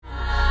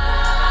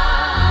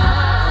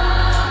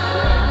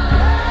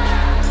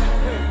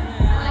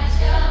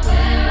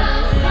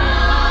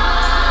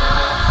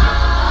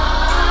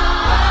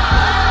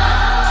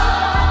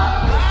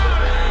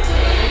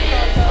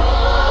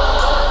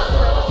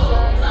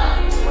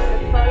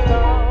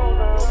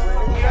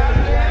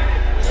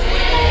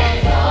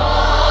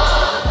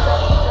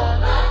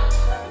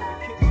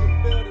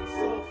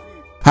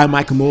Hi,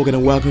 Michael Morgan,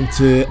 and welcome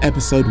to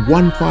episode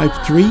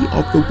 153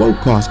 of the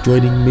Wokecast.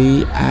 Joining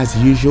me, as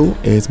usual,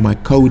 is my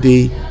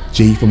Cody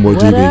G from WoGV.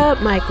 What up,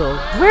 Michael?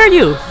 Where are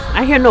you?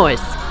 I hear noise.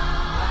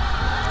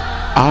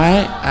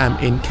 I am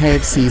in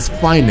KFC's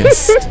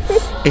finest,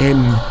 in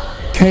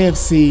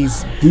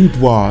KFC's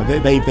boudoir.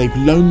 They've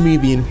loaned me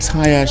the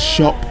entire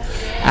shop,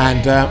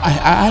 and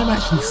I'm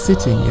actually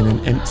sitting in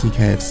an empty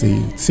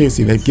KFC.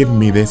 Seriously, they've given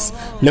me this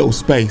little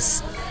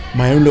space,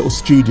 my own little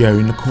studio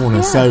in the corner.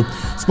 Yeah. So,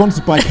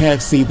 sponsored by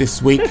KFC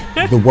this week,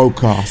 the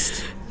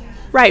Wokecast.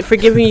 Right, for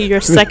giving you your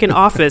second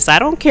office. I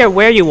don't care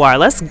where you are.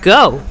 Let's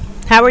go.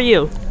 How are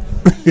you?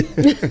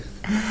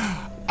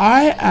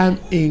 I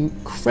am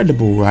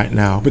incredible right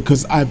now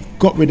because I've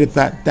got rid of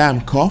that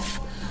damn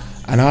cough,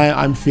 and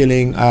I'm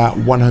feeling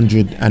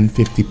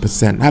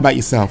 150%. How about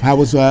yourself? How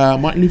was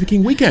Martin Luther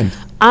King weekend?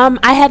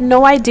 I had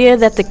no idea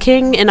that the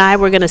King and I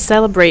were going to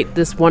celebrate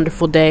this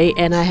wonderful day,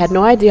 and I had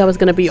no idea I was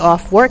going to be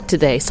off work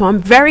today. So I'm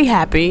very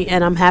happy,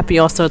 and I'm happy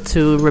also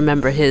to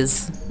remember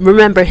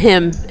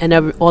him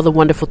and all the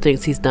wonderful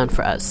things he's done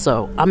for us.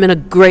 So I'm in a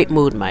great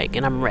mood, Mike,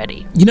 and I'm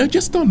ready. You know,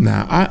 just on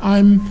that,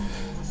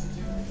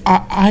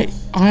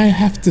 I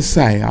have to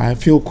say, I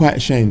feel quite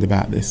ashamed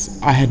about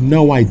this. I had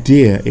no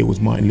idea it was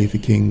Martin Luther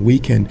King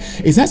weekend.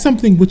 Is that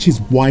something which is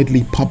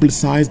widely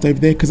publicized over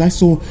there? Because I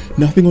saw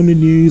nothing on the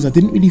news. I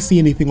didn't really see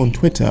anything on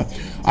Twitter.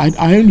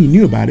 I only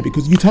knew about it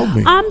because you told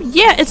me.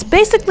 Yeah, it's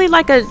basically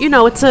like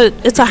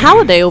it's a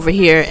holiday over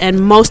here,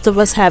 and most of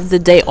us have the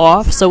day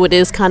off, so it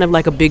is kind of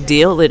like a big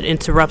deal. It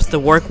interrupts the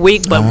work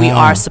week, but we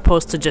are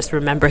supposed to just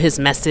remember his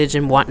message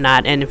and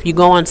whatnot. And if you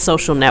go on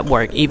social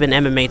network, even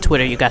MMA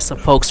Twitter, you got some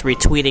folks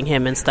retweeting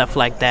him and stuff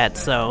like that.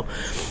 So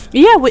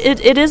yeah,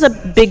 it is a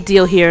big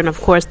deal here. And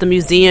of course the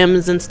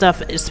museums and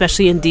stuff,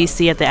 especially in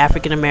DC at the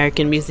African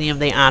American Museum,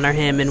 they honor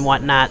him and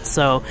whatnot.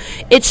 So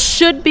it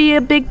should be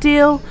a big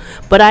deal,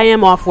 but I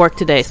am off work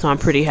today, so I'm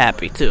pretty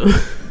happy too.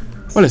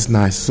 Well, it's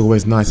nice. It's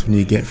always nice when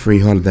you get free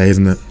holiday,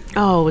 isn't it?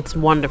 Oh, it's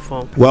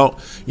wonderful. Well,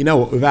 you know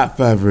what, without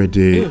further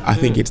ado, I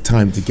think it's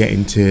time to get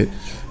into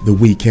the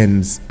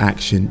weekend's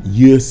action.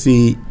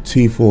 UFC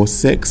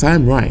 246. I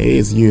am right, it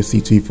is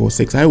UFC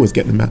 246. I always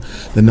get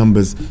the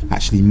numbers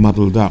actually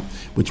muddled up,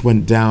 which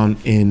went down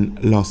in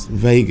Las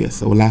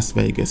Vegas.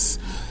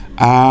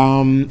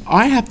 I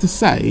have to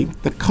say,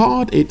 the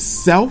card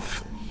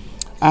itself,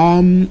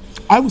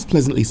 I was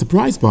pleasantly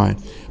surprised by.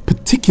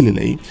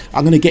 Particularly,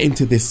 I'm going to get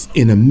into this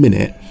in a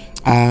minute.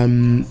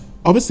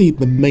 Obviously,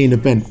 the main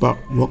event, but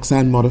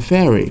Roxanne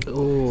Modafferi.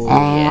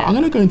 Yeah. I'm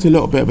going to go into a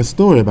little bit of a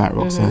story about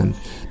Roxanne.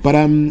 But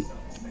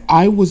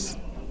I was,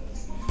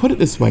 put it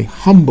this way,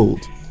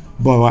 humbled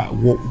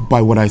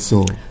by what I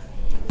saw.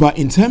 But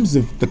in terms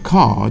of the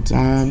card,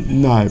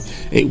 no,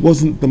 it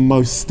wasn't the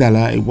most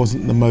stellar. It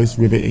wasn't the most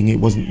riveting. It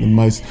wasn't the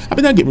most. I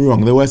mean, don't get me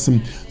wrong. There were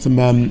some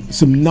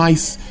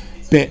nice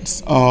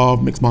bits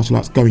of mixed martial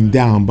arts going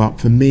down, but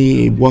for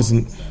me, it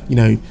wasn't,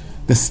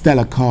 the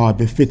stellar card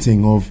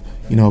befitting of,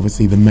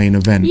 obviously the main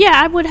event. Yeah,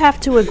 I would have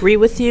to agree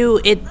with you.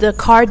 The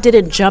card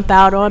didn't jump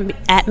out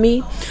at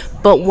me,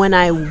 but when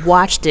I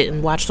watched it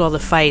and watched all the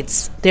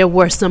fights, there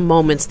were some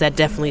moments that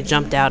definitely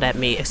jumped out at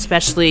me,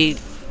 especially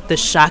the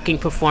shocking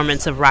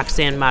performance of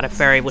Roxanne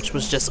Modafferi, which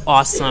was just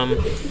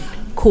awesome.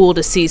 Cool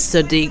to see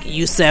Sodiq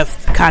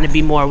Yusuff kind of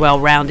be more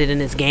well-rounded in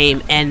his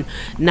game, and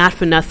not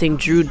for nothing,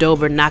 Drew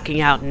Dober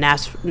knocking out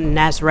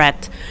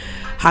Nasrat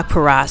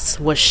Haqparast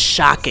was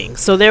shocking.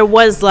 So there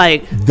was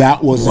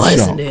that was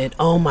wasn't a shock. It?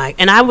 Oh my!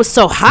 And I was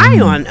so high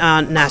on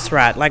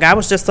Nasrat, I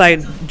was just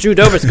like, Drew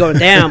Dober's going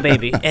down,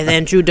 baby. And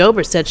then Drew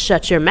Dober said,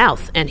 "Shut your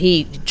mouth," and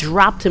he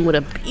dropped him with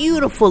a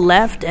beautiful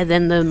left, and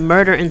then the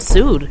murder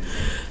ensued.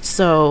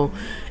 So.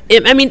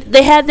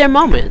 They had their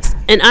moments,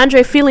 and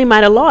Andre Fili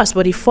might have lost,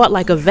 but he fought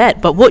like a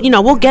vet. But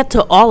we'll get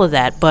to all of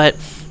that. But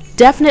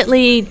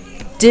definitely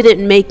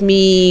didn't make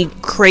me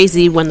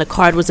crazy when the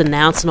card was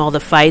announced and all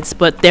the fights.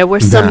 But there were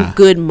some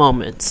good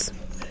moments.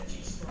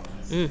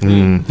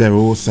 There were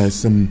also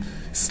some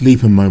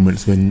sleeper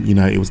moments when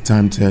it was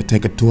time to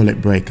take a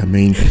toilet break. I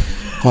mean,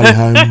 Holly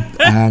Holm.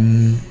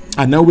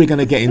 I know we're going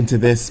to get into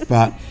this,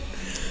 but.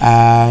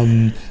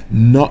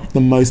 Not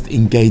the most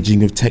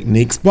engaging of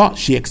techniques, but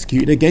she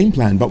executed a game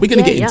plan. But we're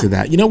going to get into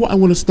that. You know what I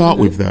want to start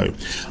with, though?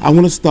 I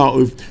want to start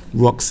with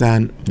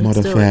Roxanne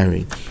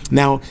Modafferi.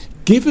 Now,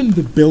 given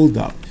the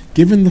build-up,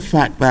 given the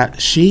fact that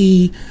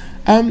she,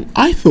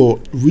 I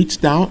thought,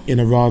 reached out in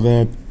a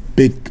rather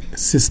big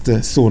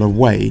sister sort of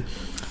way,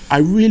 I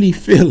really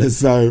feel as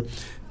though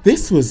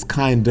this was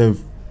kind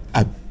of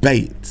a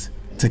bait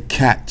to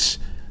catch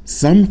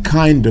some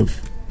kind of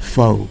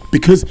foe,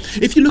 because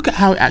if you look at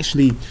how it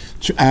actually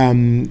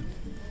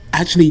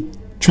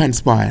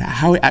transpired,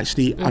 how it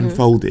actually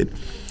unfolded,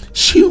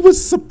 she was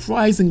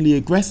surprisingly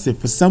aggressive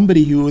for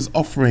somebody who was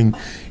offering,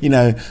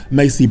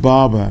 Macy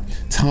Barber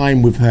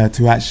time with her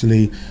to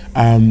actually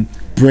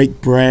break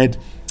bread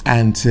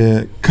and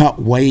to cut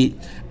weight,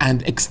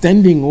 and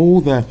extending all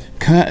the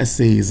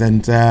courtesies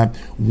and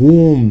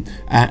warm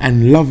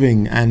and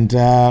loving and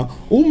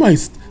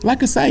almost,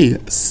 like I say,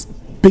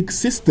 big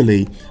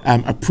sisterly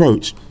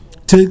approach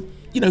to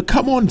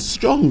come on,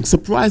 strong,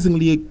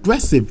 surprisingly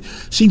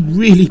aggressive. She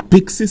really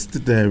big sister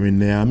there in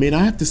there. I mean,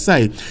 I have to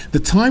say, the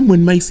time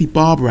when Macy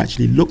Barber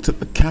actually looked at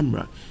the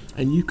camera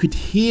and you could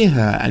hear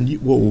her and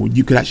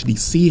you could actually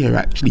see her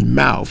actually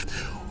mouth.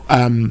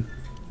 There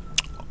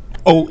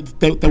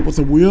was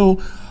a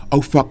real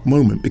oh fuck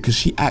moment, because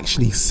she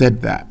actually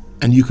said that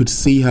and you could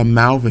see her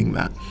mouthing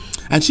that.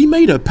 And she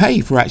made her pay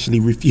for actually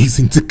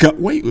refusing to cut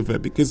weight with her,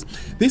 because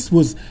this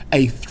was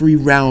a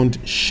 3-round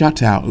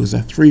shutout. It was a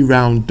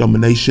 3-round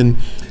domination.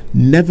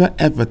 Never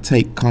ever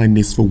take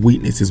kindness for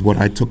weakness is what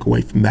I took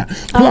away from that.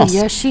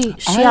 Plus, she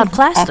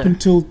outclassed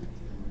her.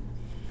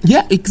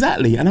 Yeah,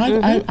 exactly. And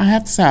I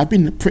have to say, I've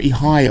been pretty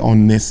high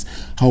on this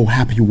whole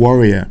happy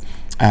warrior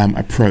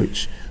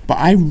approach. But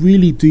I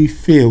really do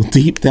feel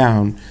deep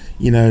down,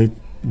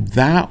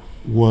 that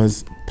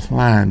was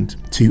planned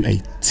to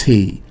a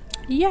T.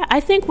 Yeah, I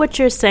think what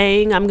you're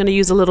saying, I'm going to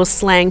use a little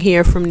slang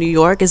here from New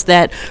York, is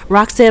that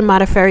Roxanne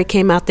Modafferi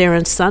came out there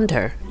and sunned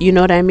her. You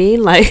know what I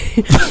mean? Like,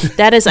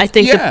 that is, I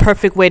think, the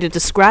perfect way to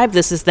describe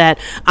this, is that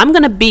I'm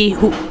going to be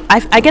who...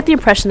 I get the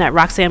impression that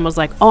Roxanne was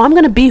like, I'm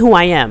going to be who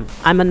I am.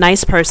 I'm a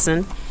nice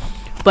person,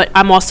 but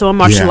I'm also a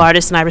martial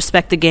artist, and I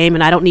respect the game,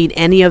 and I don't need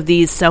any of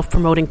these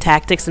self-promoting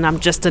tactics, and I'm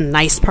just a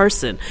nice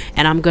person.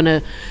 And I'm going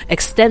to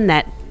extend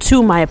that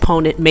to my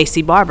opponent,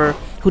 Macy Barber,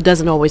 who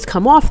doesn't always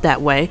come off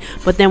that way.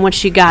 But then when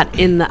she got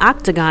in the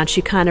octagon,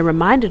 she kind of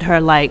reminded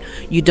her, like,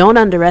 you don't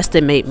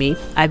underestimate me.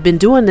 I've been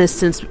doing this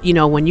since,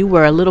 when you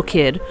were a little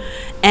kid.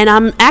 And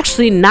I'm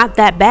actually not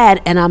that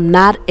bad, and I'm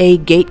not a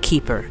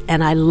gatekeeper.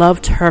 And I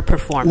loved her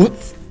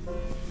performance.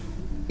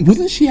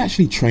 Wasn't she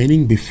actually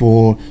training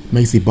before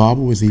Macy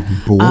Barber was even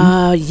born?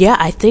 Yeah,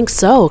 I think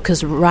so,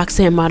 because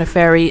Roxanne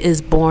Modafferi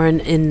is born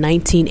in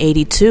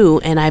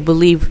 1982, and I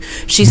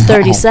believe she's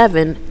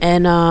 37,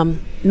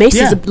 and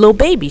Macy's a little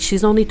baby.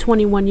 She's only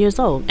 21 years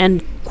old,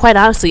 and quite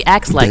honestly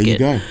acts like it.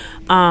 There you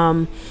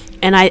go.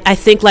 And I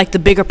think, like, the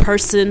bigger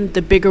person,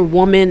 the bigger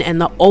woman,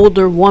 and the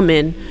older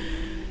woman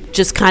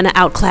just kind of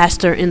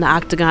outclassed her in the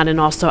octagon and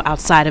also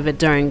outside of it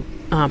during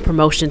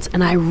promotions.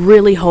 And I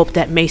really hope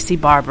that Macy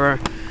Barber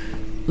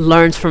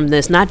learns from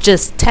this, not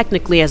just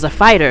technically as a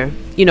fighter,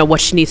 what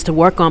she needs to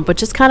work on, but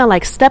just kind of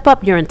like step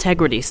up your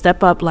integrity,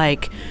 step up,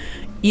 like,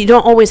 you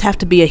don't always have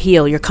to be a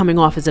heel. You're coming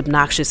off as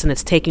obnoxious, and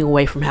it's taking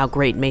away from how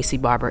great Macy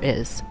Barber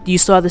is. You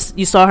saw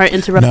her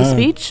interrupt the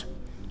speech?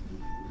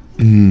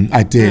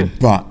 I did,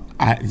 but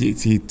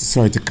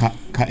sorry to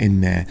cut in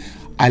there.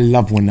 I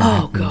love when that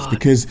happens,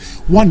 because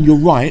one, you're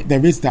right,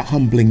 there is that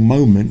humbling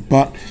moment,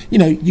 but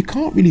you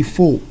can't really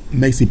fault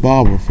Macy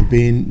Barber for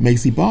being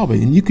Macy Barber,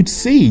 and you could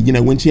see,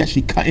 when she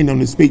actually cut in on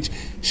the speech,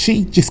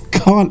 she just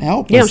can't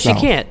help herself. Yeah, she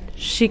can't.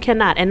 She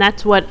cannot, and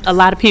that's what a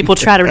lot of people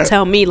try to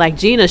tell me, like,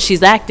 Gina,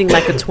 she's acting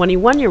like a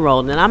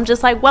 21-year-old, and I'm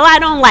just like, well, I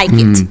don't like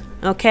it.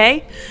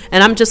 Okay?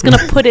 And I'm just going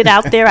to put it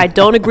out there. I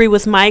don't agree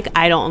with Mike.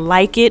 I don't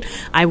like it.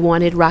 I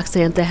wanted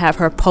Roxanne to have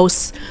her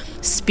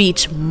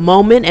post-speech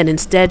moment, and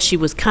instead she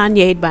was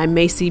Kanye'd by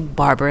Macy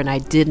Barber, and I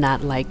did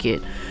not like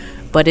it.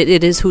 But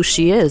it is who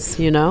she is,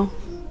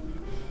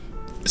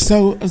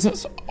 So,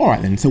 all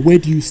right then. So where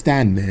do you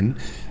stand then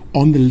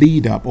on the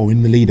lead up, or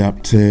in the lead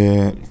up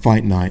to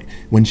fight night,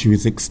 when she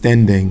was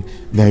extending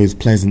those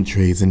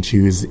pleasantries and she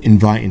was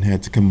inviting her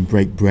to come and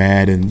break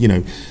bread and,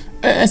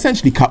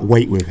 essentially cut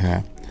weight with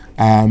her?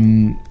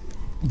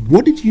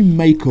 What did you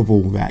make of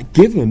all that,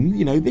 given,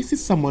 this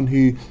is someone who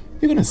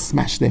you're going to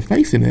smash their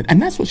face in it,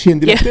 and that's what she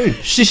ended up doing.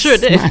 She sure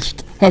did.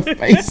 Smashed her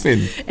face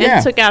in.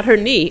 And took out her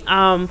knee.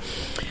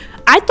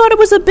 I thought it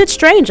was a bit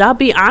strange, I'll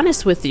be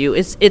honest with you.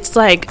 It's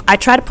like, I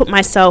try to put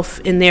myself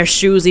in their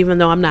shoes, even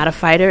though I'm not a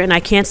fighter, and I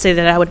can't say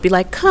that I would be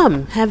like,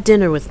 come, have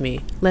dinner with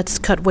me. Let's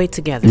cut weight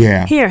together.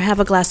 Yeah. Here, have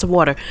a glass of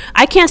water.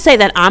 I can't say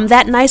that I'm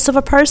that nice of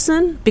a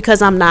person,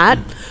 because I'm not,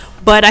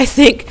 but I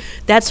think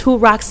that's who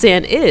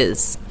Roxanne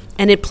is.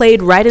 And it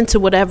played right into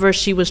whatever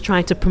she was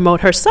trying to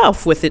promote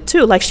herself with it,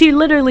 too. Like, she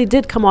literally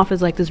did come off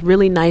as, like, this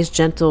really nice,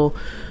 gentle,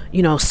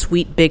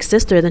 sweet big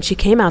sister. Then she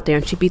came out there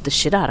and she beat the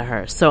shit out of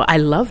her. So I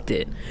loved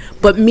it.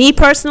 But me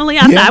personally,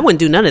 I wouldn't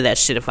do none of that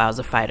shit if I was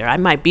a fighter. I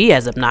might be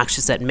as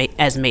obnoxious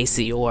as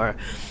Macy, or,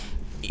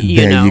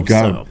 There you So.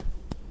 go.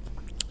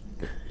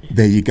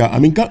 There you go. I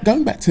mean,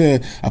 going back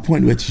to a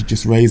point which you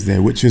just raised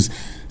there, which was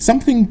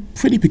something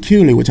pretty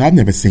peculiar, which I've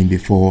never seen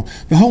before.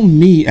 The whole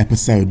knee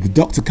episode, the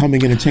doctor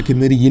coming in and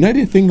checking the knee.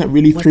 The thing that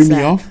really threw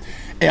me off?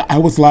 I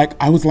was like,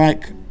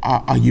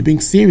 are you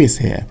being serious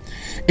here?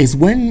 Is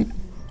when,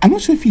 I'm not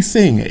sure if you're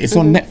seeing it. It's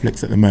on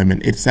Netflix at the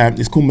moment. It's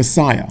called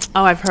Messiah.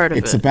 Oh, I've heard of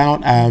it. It's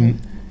about,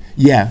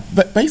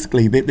 but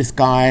basically this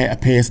guy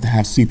appears to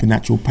have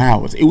supernatural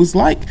powers. It was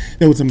like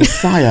there was a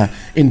messiah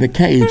in the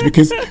cage,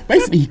 because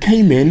basically he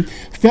came in,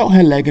 felt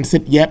her leg and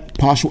said, yep,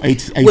 partial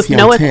ACL with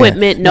no tear.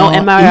 equipment, no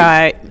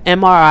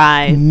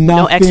MRI,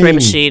 no X-ray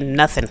machine,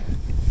 nothing.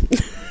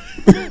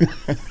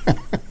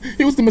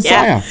 He was the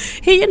messiah.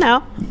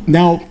 Yeah.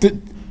 Now,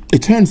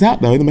 It turns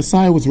out, though, the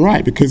Messiah was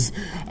right because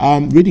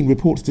reading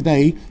reports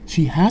today,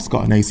 she has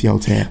got an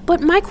ACL tear.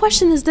 But my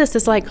question is this.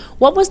 It's like,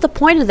 what was the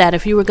point of that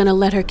if you were going to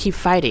let her keep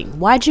fighting?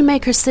 Why'd you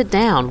make her sit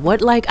down?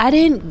 I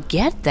didn't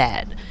get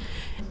that.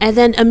 And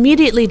then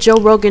immediately Joe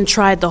Rogan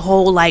tried the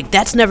whole,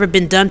 that's never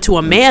been done to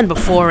a man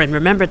before. And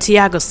remember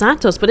Thiago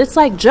Santos. But it's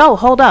like, Joe,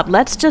 hold up.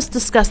 Let's just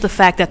discuss the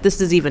fact that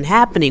this is even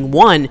happening.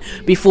 One,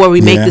 before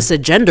we make this a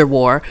gender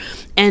war.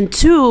 And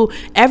two,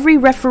 every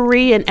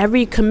referee and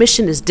every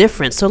commission is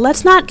different. So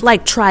let's not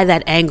try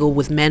that angle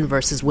with men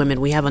versus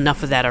women. We have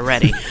enough of that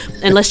already.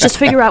 And let's just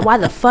figure out why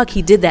the fuck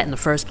he did that in the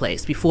first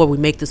place before we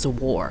make this a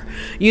war.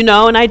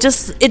 And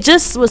it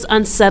just was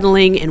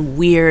unsettling and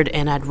weird.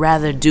 And I'd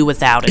rather do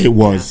without it. It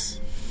was.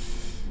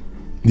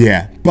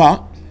 Yeah,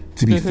 but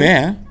to be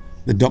fair,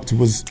 the doctor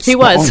was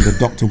spot on. The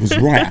doctor was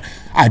right.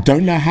 I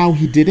don't know how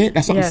he did it.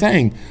 That's what I'm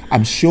saying.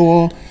 I'm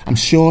sure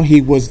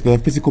he was the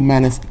physical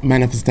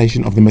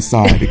manifestation of the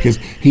Messiah because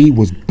he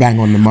was bang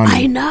on the money.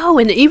 I know,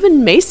 and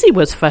even Macy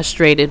was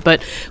frustrated.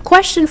 But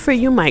question for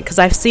you, Mike, because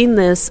I've seen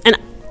this, and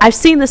I've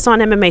seen this on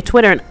MMA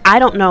Twitter, and I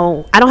don't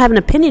know. I don't have an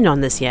opinion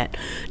on this yet.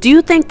 Do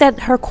you think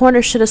that her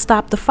corner should have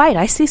stopped the fight?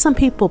 I see some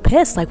people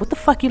pissed. What the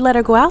fuck you let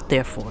her go out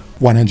there for?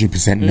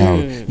 100%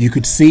 no. You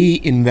could see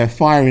in the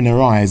fire in her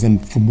eyes,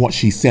 and from what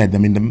she said, I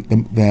mean,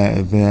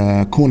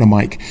 the corner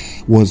mic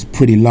was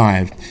pretty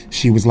live.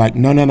 She was like,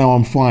 no,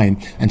 I'm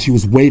fine. And she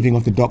was waving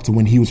off the doctor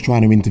when he was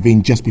trying to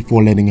intervene just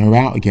before letting her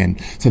out again.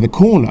 So the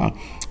corner,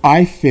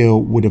 I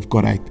feel, would have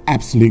got an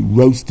absolute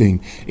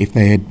roasting if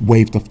they had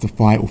waved off the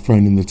fight or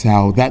thrown in the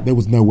towel. That there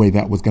was no way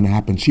that was going to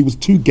happen. She was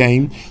too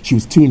game, she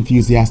was too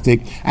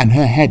enthusiastic, and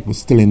her head was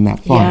still in that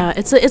fight. Yeah,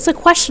 it's a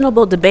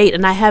questionable debate,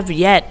 and I have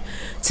yet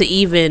to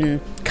even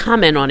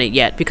comment on it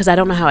yet because I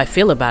don't know how I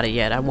feel about it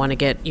yet. I want to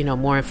get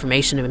more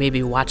information and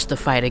maybe watch the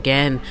fight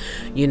again,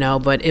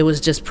 But it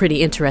was just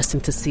pretty interesting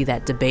to see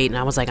that debate, and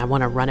I was like, I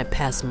want to run it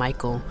past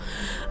Michael.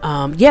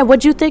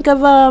 What'd you think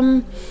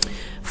of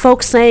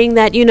folks saying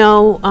that,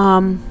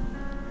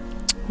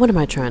 what am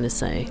I trying to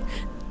say?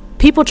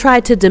 People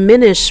tried to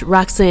diminish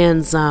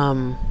Roxanne's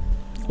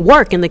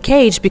work in the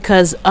cage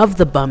because of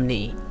the bum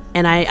knee.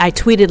 And I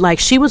tweeted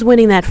she was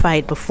winning that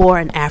fight before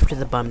and after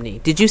the bum knee.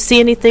 Did you see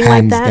anything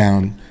like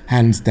that?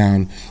 Hands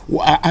down.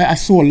 Well, I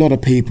saw a lot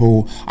of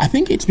people. I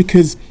think it's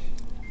because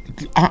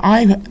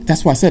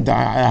that's why I said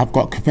that I've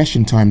got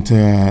confession time to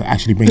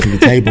actually bring to the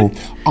table.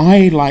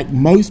 I, like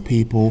most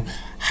people,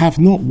 have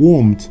not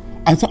warmed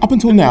up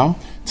until now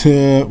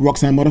to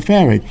Roxanne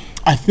Modafferi.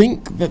 I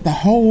think that the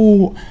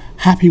whole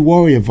happy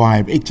warrior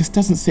vibe, it just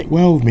doesn't sit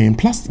well with me. And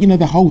plus,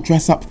 the whole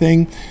dress up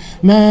thing,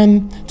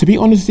 man, to be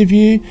honest with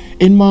you,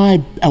 at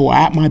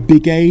my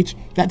big age,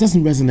 that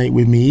doesn't resonate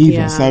with me either.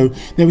 Yeah. So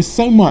there is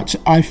so much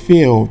I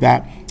feel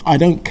that I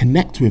don't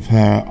connect with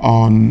her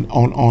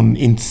on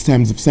in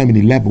terms of so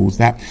many levels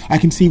that I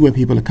can see where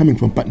people are coming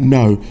from. But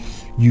no,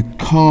 you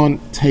can't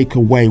take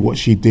away what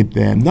she did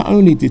there. Not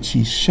only did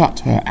she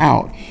shut her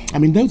out, I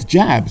mean, those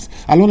jabs,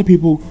 a lot of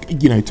people,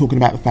 talking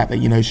about the fact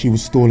that, she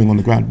was stalling on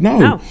the ground.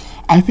 No.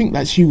 I think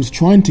that she was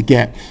trying to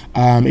get,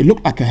 it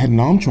looked like a head and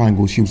arm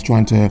triangle she was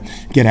trying to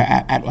get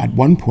at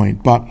one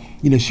point. But,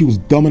 she was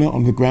dominant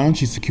on the ground.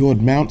 She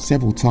secured mount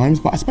several times.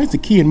 But I suppose the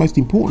key and most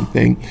important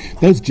thing,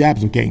 those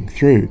jabs were getting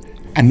through.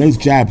 And those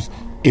jabs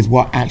is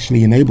what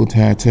actually enabled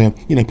her to,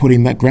 put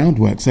in that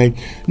groundwork. So,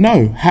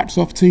 no, hats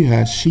off to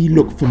her. She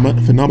looked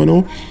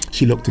phenomenal.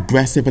 She looked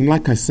aggressive. And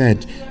like I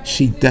said,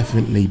 she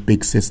definitely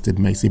big-sistered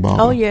Macy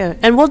Barber. Oh, yeah.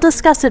 And we'll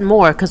discuss it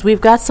more because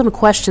we've got some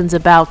questions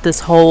about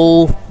this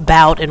whole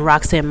bout and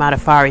Roxanne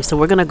Modafferi. So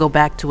we're going to go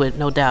back to it,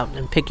 no doubt,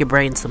 and pick your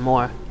brain some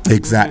more.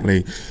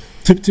 Exactly.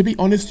 To be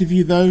honest with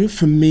you, though,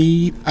 for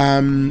me,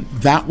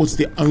 that was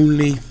the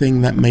only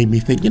thing that made me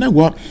think, you know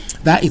what,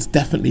 that is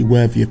definitely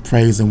worthy of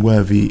praise and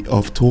worthy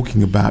of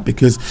talking about,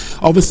 because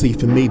obviously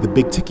for me, the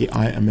big ticket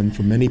item, and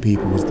for many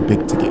people was the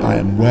big ticket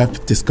item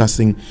worth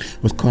discussing,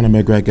 was Conor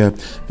McGregor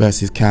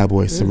versus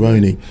Cowboy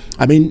Cerrone.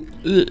 I mean,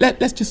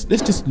 let's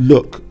just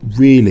look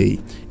really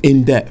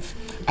in depth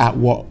at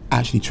what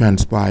actually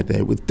transpired there.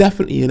 It was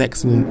definitely an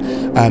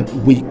excellent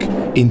week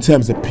in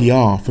terms of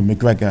PR for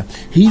McGregor.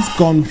 He's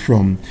gone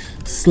from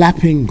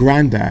slapping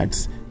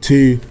granddads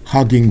to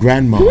hugging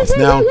grandmas.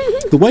 Now,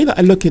 the way that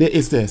I look at it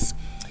is this.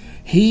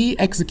 He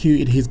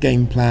executed his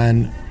game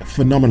plan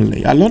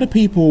phenomenally. A lot of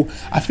people,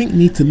 I think,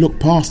 need to look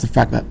past the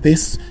fact that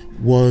this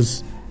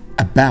was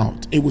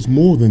it was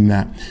more than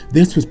that.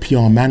 This was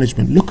PR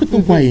management. Look at the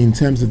way, in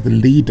terms of the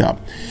lead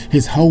up,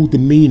 his whole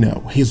demeanor,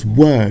 his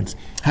words,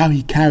 how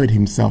he carried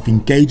himself,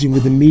 engaging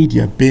with the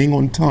media, being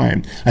on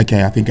time.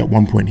 Okay, I think at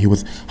one point he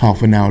was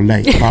half an hour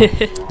late, but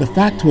the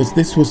fact was,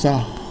 this was a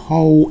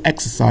whole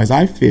exercise,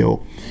 I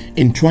feel,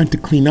 in trying to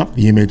clean up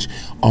the image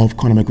of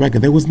Conor McGregor.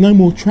 There was no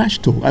more trash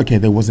talk. Okay,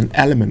 there was an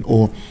element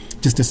or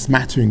just a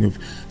smattering of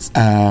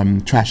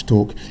trash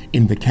talk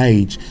in the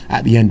cage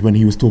at the end when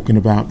he was talking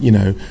about,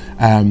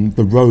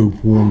 the robe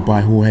worn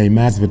by Jorge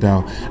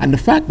Masvidal. And the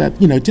fact that,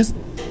 just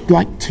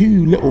like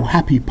two little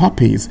happy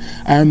puppies.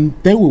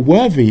 They were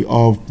worthy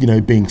of,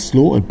 being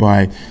slaughtered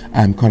by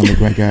Conor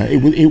McGregor.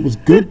 It was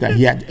good that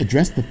he had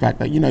addressed the fact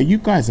that, you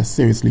guys are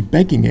seriously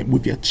begging it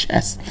with your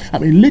chest. I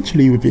mean,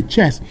 literally with your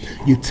chest.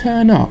 You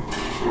turn up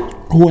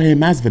Jorge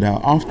Masvidal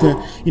after,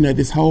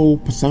 this whole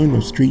persona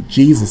of Street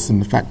Jesus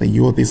and the fact that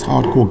you're this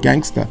hardcore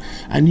gangster,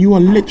 and you are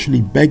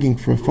literally begging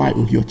for a fight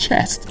with your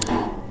chest.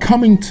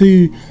 Coming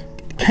to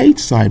cage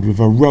side with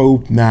a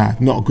robe, not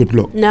a good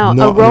look. No,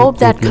 a robe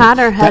that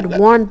Conor had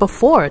worn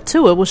before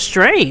too. It was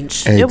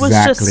strange. Exactly. It was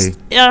just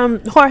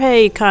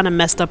Jorge kind of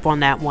messed up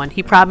on that one.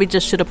 He probably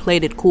just should have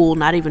played it cool,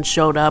 not even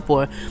showed up,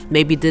 or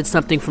maybe did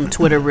something from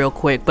Twitter real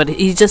quick. But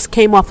he just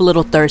came off a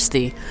little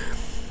thirsty,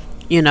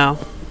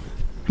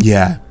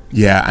 Yeah,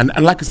 and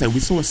like I said,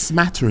 we saw a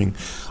smattering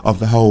of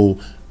the whole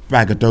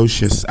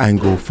braggadocious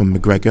angle from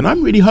McGregor, and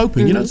I'm really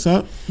hoping,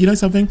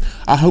 something,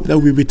 I hope that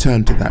we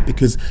return to that,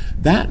 because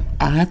that,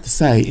 I have to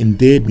say,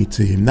 endeared me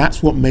to him.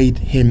 That's what made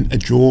him a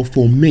draw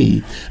for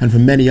me and for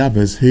many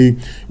others who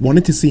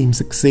wanted to see him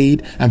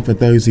succeed, and for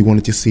those who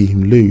wanted to see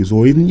him lose,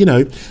 or even,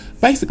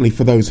 basically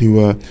for those who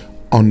were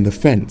on the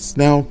fence.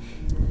 Now,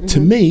 to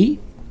me,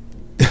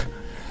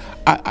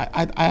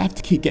 I have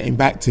to keep getting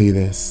back to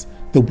this.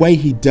 The way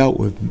he dealt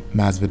with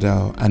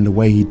Masvidal and the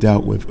way he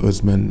dealt with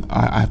Usman,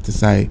 I have to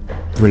say,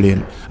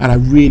 brilliant. And I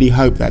really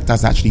hope that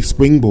does actually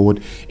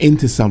springboard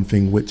into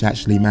something which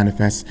actually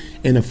manifests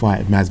in a fight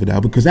with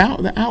Masvidal. Because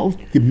out of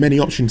the many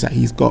options that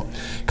he's got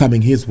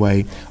coming his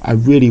way, I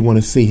really want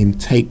to see him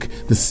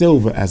take the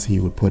silver, as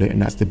he would put it,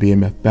 and that's the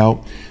BMF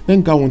belt,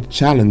 then go on to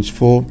challenge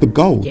for the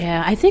gold.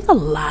 Yeah, I think a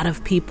lot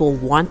of people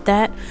want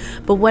that.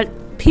 But what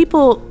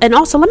people, and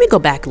also let me go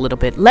back a little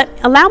bit.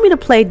 Allow me to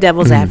play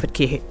devil's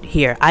advocate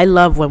here. I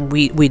love when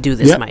we do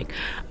this, Mike.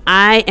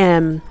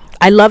 I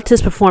loved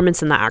his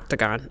performance in the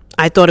octagon.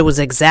 I thought it was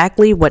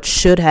exactly what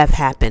should have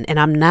happened,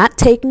 and I'm not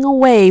taking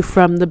away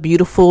from the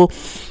beautiful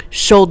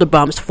shoulder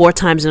bumps 4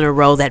 times in a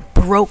row that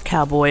broke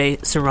Cowboy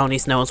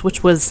Cerrone's nose,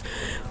 which was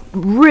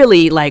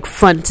really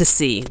fun to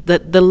see.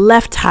 The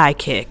left high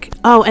kick.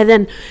 Oh, and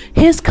then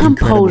his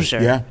composure.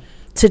 Incredible. Yeah.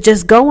 To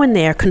just go in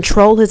there,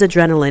 control his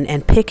adrenaline,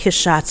 and pick his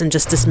shots and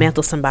just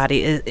dismantle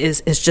somebody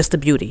is just a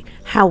beauty.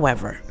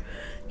 However,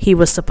 he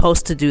was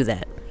supposed to do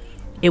that.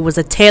 It was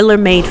a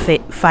tailor-made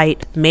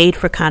fight made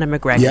for Conor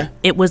McGregor. Yeah.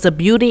 It was a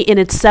beauty in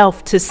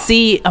itself to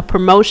see a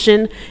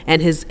promotion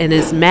and his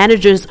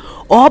managers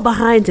all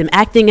behind him,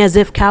 acting as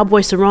if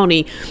Cowboy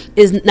Cerrone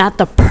is not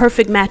the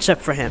perfect matchup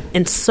for him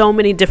in so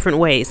many different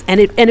ways. And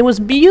it was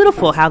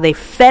beautiful how they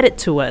fed it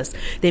to us.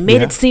 They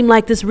made it seem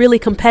like this really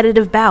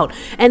competitive bout,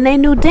 and they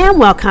knew damn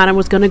well Conor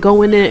was going to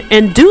go in there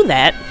and do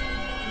that.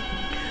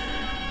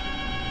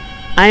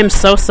 I am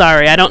so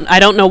sorry. I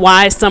don't know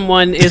why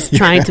someone is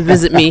trying to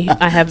visit me.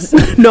 I have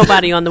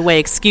nobody on the way.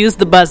 Excuse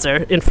the buzzer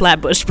in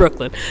Flatbush,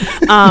 Brooklyn.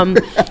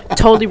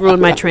 Totally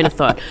ruined my train of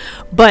thought.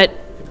 But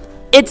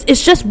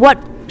it's just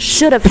what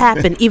should have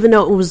happened, even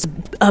though it was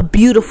a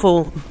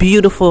beautiful,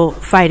 beautiful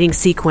fighting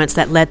sequence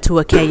that led to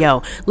a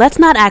KO. Let's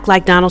not act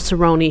like Donald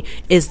Cerrone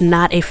is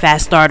not a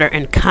fast starter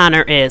and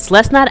Conor is.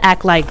 Let's not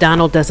act like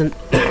Donald doesn't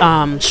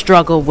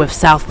struggle with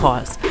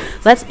southpaws.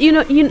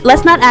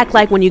 Let's not act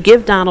like when you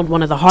give Donald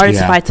one of the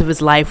hardest fights of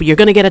his life, you're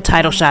going to get a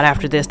title shot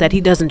after this, that he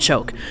doesn't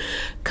choke.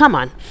 Come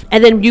on.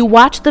 And then you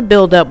watch the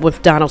build-up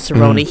with Donald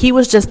Cerrone. He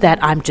was just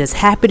that, I'm just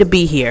happy to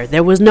be here.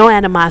 There was no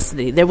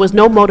animosity. There was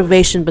no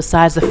motivation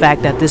besides the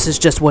fact that this is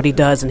just what he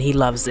does and he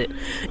loves it.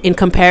 In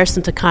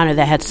comparison to Conor,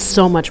 that had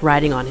so much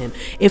riding on him.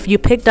 If you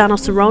pick Donald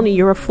Cerrone,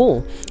 you're a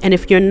fool. And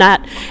if you're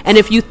not, and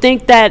if you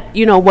think that,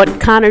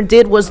 what Conor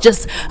did was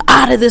just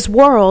out of this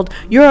world,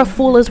 you're a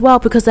fool as well,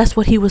 because that's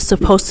what he was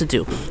supposed to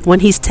do.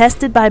 When he's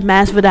tested by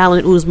Masvidal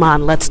and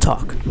Usman, let's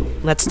talk.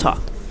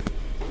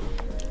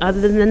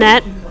 Other than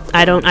that,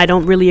 I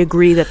don't really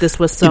agree that this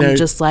was some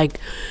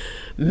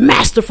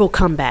masterful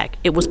comeback.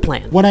 It was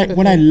planned. What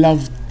I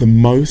love the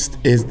most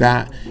is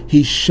that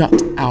he shut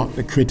out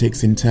the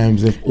critics in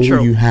terms of all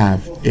you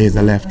have is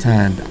a left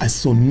hand. I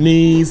saw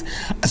knees,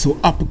 I saw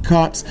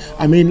uppercuts.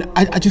 I mean,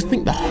 I just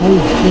think the whole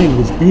thing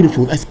was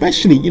beautiful,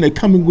 especially,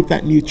 coming with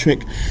that new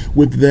trick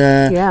with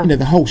the,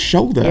 the whole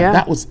shoulder. Yeah.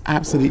 That was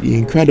absolutely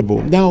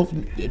incredible. Now,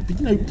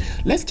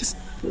 let's just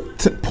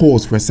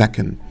pause for a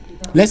second.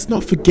 Let's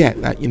not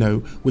forget that,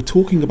 we're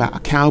talking about a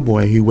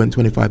cowboy who went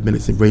 25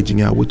 minutes of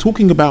raging out. We're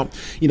talking about,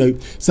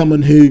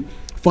 someone who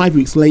 5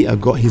 weeks later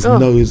got his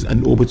nose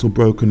and orbital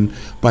broken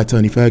by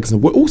Tony Ferguson.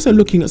 We're also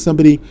looking at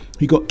somebody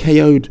who got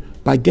KO'd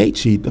by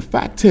Gaethje. The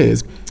fact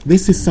is,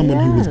 this is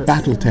someone who was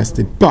battle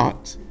tested,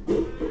 but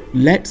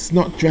let's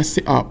not dress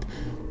it up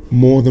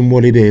more than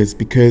what it is,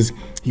 because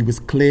he was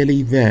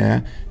clearly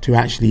there to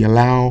actually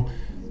allow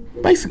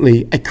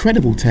basically a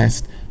credible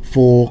test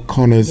for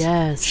Conor's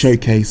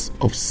showcase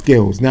of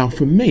skills. Now,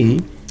 for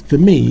me,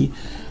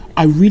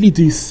 I really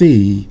do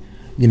see,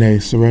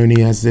 Cerrone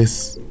as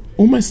this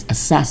almost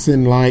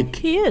assassin-like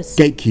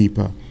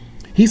gatekeeper.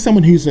 He's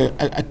someone who's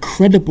a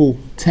credible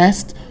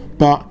test,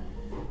 but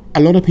a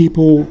lot of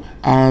people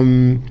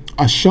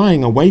are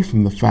shying away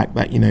from the fact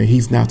that,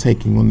 he's now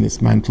taking on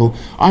this mantle.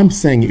 I'm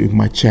saying it with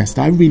my chest.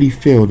 I really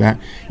feel that,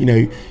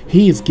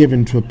 he is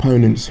given to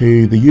opponents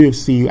who the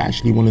UFC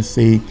actually want to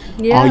see,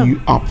 are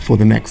you up for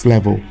the next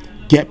level?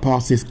 Get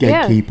past this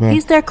gatekeeper.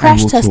 He's their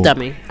crash test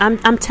dummy.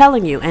 I'm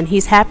telling you, and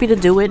he's happy to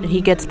do it. He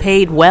gets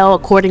paid well,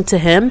 according to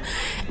him,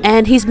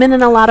 and he's been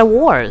in a lot of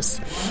wars.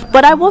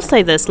 But I will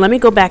say this. Let me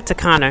go back to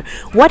Conor.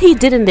 What he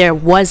did in there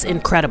was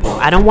incredible.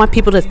 I don't want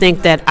people to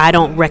think that I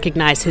don't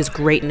recognize his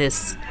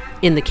greatness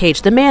in the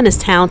cage. The man is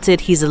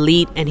talented, he's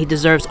elite, and he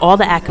deserves all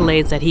the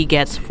accolades that he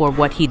gets for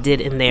what he did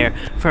in there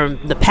from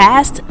the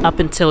past up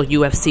until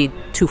UFC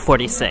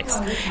 246.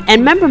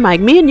 And remember,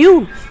 Mike, me and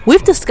you,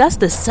 we've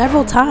discussed this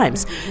several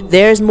times.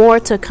 There's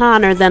more to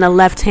Conor than a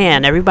left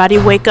hand. Everybody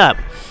wake up.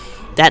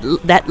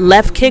 That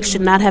left kick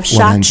should not have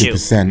shot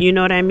 100%. you. You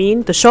know what I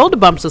mean? The shoulder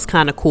bumps was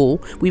kind of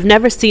cool. We've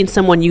never seen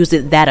someone use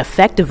it that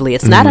effectively.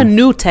 It's not a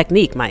new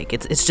technique, Mike.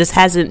 It just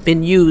hasn't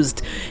been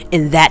used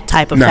in that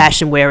type of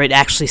fashion where it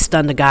actually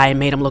stunned the guy and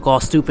made him look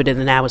all stupid and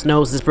then now his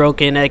nose is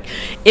broken.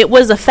 It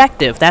was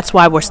effective. That's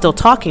why we're still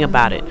talking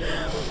about it.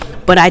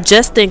 But I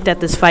just think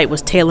that this fight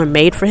was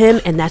tailor-made for him,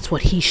 and that's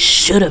what he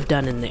should have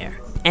done in there.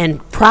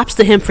 And props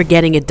to him for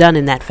getting it done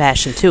in that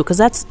fashion, too, because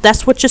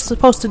that's what you're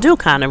supposed to do,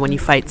 Conor, when you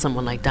fight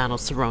someone like Donald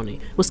Cerrone.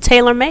 It was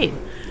tailor-made.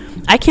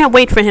 I can't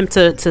wait for him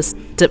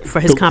for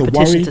his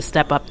competition to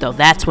step up, though.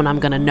 That's when I'm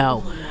going to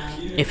know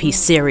if he's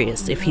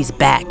serious, if he's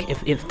back,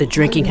 if the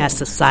drinking has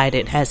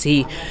subsided. Has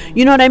he,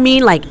 you know what I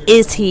mean? Like,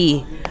 is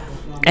he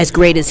as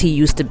great as he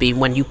used to be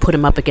when you put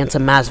him up against a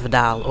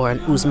Masvidal or an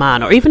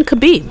Usman or even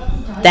Khabib?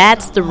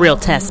 That's the real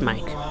test,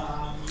 Mike.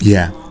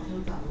 Yeah.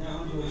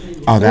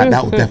 Oh,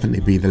 that will definitely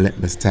be the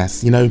litmus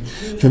test.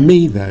 For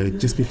me, though,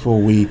 just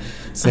before we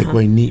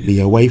segue neatly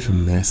away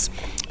from this,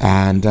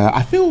 and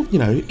I feel,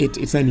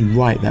 it's only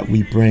right that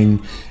we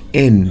bring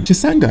in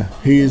Chisanga,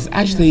 who's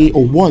actually,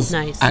 or was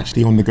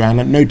actually on the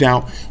ground. No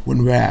doubt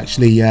when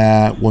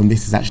when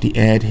this is actually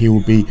aired, he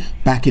will be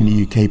back in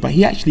the UK, but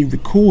he actually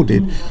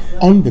recorded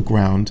on the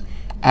ground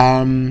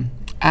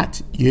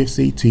at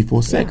UFC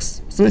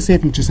 246. So let's hear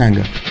from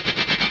Chisanga.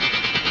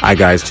 Hi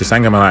guys,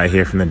 Chisanga Malata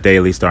here from the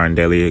Daily Star and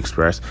Daily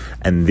Express,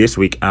 and this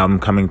week I'm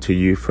coming to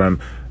you from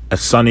a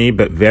sunny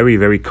but very,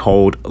 very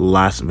cold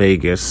Las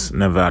Vegas,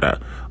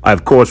 Nevada. I,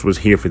 of course, was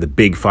here for the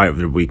big fight of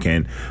the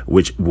weekend,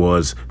 which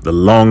was the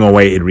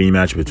long-awaited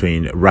rematch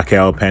between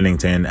Raquel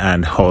Pennington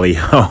and Holly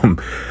Holm.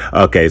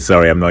 Okay,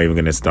 sorry, I'm not even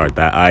going to start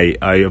that.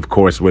 I, of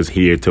course, was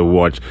here to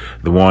watch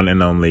the one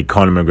and only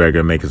Conor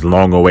McGregor make his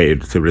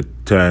long-awaited to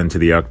return to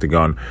the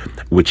octagon,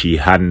 which he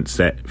hadn't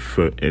set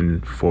foot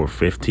in for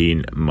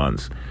 15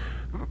 months.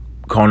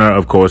 Conor,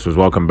 of course, was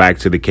welcomed back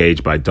to the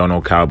cage by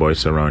Donald Cowboy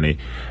Cerrone,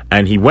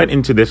 and he went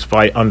into this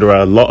fight under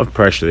a lot of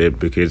pressure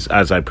because,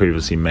 as I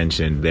previously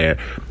mentioned there,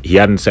 he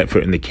hadn't set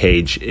foot in the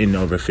cage in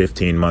over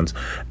 15 months,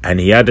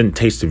 and he hadn't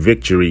tasted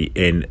victory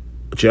in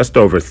just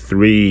over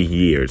 3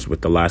 years,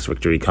 with the last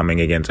victory coming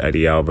against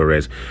Eddie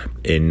Alvarez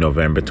in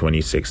November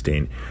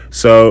 2016.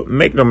 So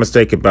make no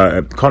mistake about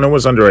it, Conor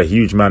was under a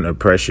huge amount of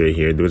pressure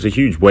here. There was a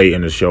huge weight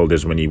on his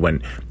shoulders when he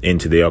went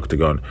into the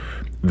octagon.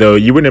 Though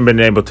you wouldn't have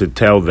been able to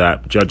tell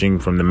that, judging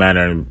from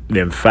the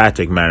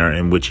emphatic manner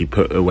in which he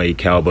put away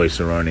Cowboy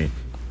Cerrone.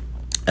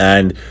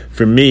 And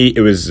for me,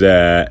 it was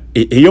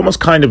he almost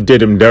kind of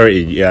did him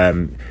dirty,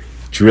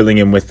 drilling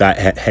him with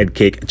that head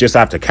kick just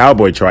after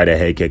Cowboy tried a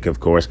head kick, of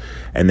course,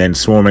 and then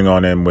swarming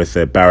on him with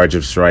a barrage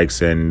of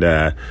strikes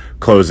and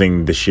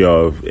closing the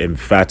show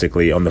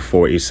emphatically on the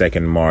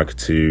 40-second mark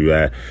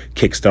to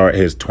kickstart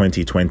his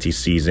 2020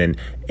 season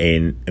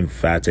in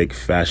emphatic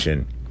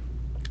fashion.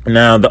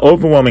 Now, the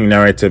overwhelming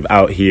narrative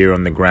out here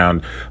on the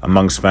ground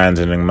amongst fans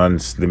and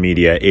amongst the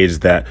media is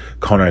that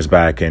Conor's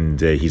back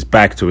and he's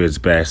back to his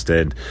best,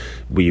 and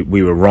we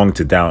were wrong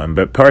to doubt him.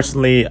 But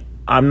personally,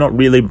 I'm not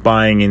really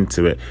buying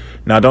into it.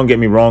 Now, don't get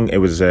me wrong, it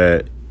was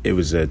a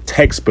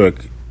textbook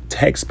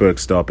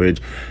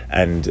stoppage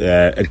and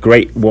a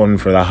great one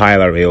for the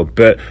highlight reel,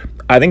 but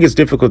I think it's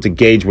difficult to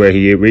gauge where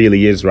he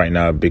really is right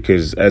now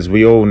because, as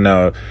we all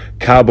know,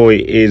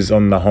 Cowboy is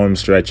on the home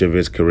stretch of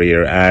his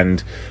career,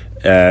 and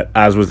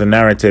as was the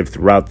narrative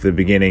throughout the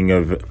beginning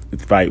of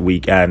fight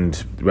week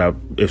and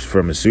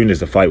from as soon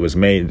as the fight was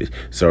made,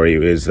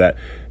 is that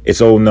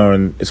it's well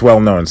known,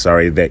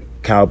 that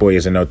Cowboy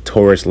is a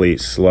notoriously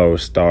slow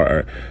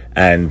starter,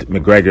 and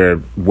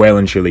McGregor well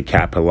and truly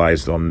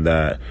capitalized on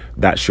that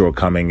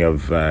shortcoming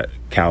of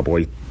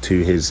Cowboy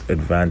to his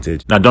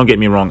advantage. Now, don't get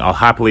me wrong, I'll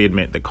happily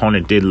admit that Conor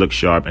did look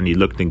sharp and he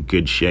looked in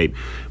good shape,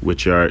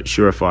 which are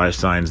surefire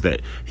signs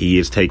that he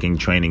is taking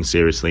training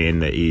seriously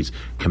and that he's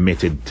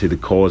committed to the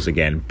cause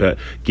again. But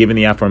given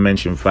the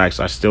aforementioned facts,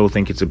 I still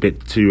think it's a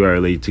bit too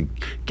early to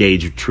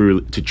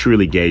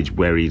truly gauge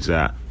where he's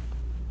at.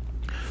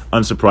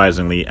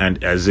 Unsurprisingly,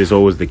 and as is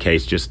always the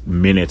case, just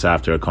minutes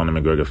after a Conor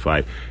McGregor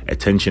fight,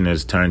 attention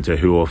has turned to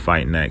who will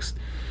fight next.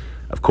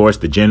 Of course,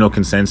 the general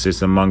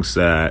consensus amongst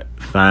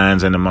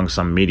fans and amongst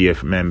some media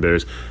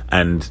members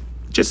and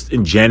just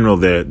in general,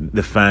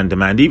 the fan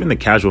demand, even the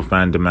casual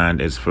fan demand,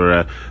 is for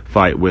a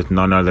fight with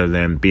none other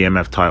than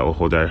BMF title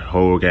holder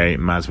Jorge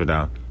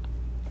Masvidal.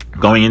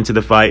 Going into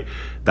the fight,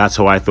 that's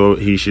who I thought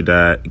he should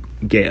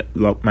get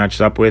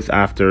matched up with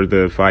after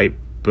the fight,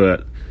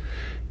 but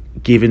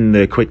given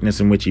the quickness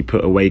in which he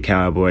put away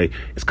Cowboy,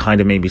 it's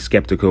kind of made me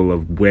skeptical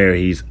of where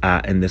he's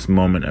at in this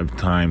moment of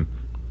time.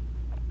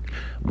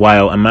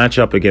 While a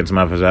matchup against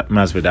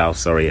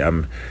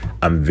Masvidal,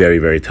 I'm very,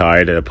 very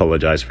tired, I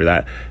apologize for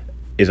that,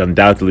 is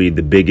undoubtedly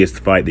the biggest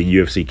fight the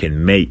UFC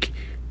can make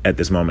at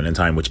this moment in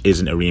time, which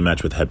isn't a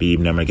rematch with Khabib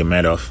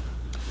Nurmagomedov.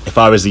 If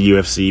I was the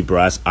UFC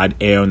brass,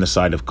 I'd err on the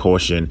side of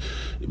caution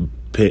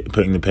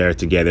putting the pair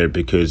together,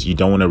 because you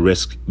don't want to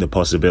risk the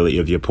possibility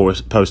of your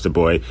poster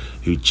boy,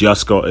 who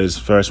just got his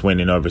first win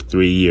in over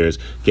 3 years,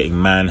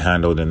 getting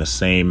manhandled in the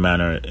same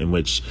manner in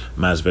which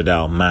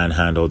Masvidal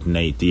manhandled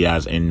Nate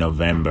Diaz in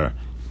November.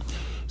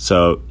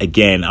 So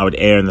again, I would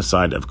err on the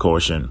side of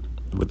caution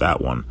with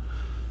that one.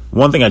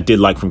 One thing I did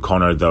like from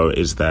Conor, though,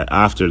 is that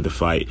after the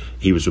fight,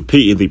 he was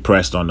repeatedly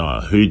pressed on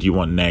who do you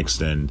want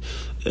next and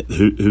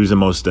who's the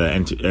most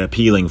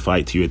appealing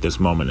fight to you at this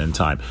moment in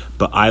time.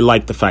 But I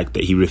like the fact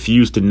that he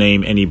refused to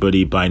name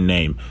anybody by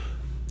name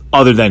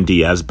other than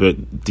Diaz,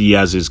 but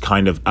Diaz is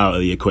kind of out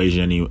of the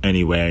equation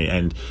anyway,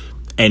 and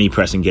any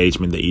press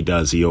engagement that he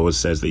does, he always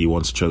says that he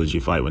wants a trilogy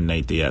fight with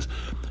Nate Diaz.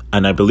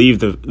 And I believe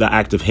the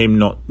act of him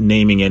not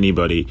naming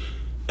anybody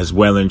as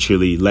well and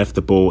truly left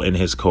the ball in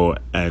his court,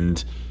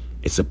 and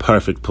it's a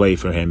perfect play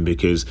for him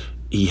because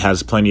he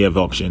has plenty of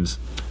options,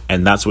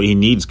 and that's what he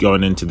needs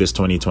going into this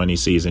 2020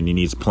 season. He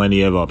needs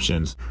plenty of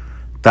options.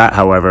 That,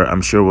 however,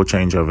 I'm sure will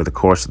change over the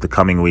course of the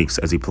coming weeks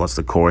as he plots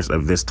the course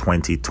of this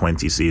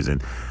 2020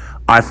 season.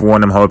 I, for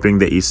one, am hoping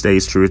that he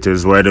stays true to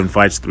his word and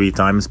fights 3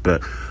 times,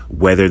 but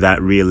whether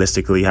that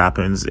realistically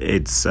happens,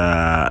 it's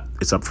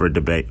up for a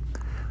debate.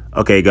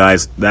 Okay,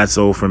 guys, that's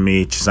all from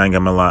me,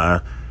 Chisanga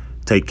Malata.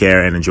 Take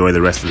care and enjoy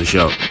the rest of the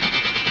show.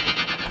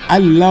 I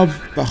love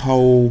the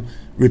whole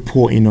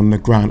reporting on the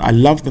ground. I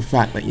love the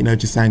fact that,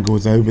 Chisanga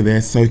was over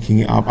there soaking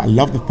it up. I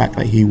love the fact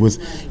that he was,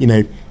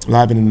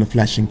 live and in the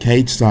flesh and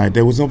cage side.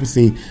 There was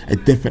obviously a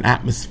different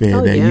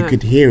atmosphere there. Yeah. You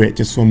could hear it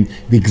just from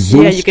the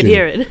exhaustion you could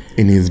hear it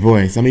in his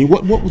voice. I mean,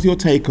 what was your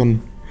take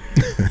on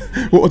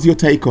what was your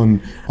take on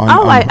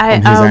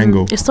his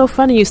angle? It's so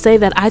funny you say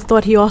that. I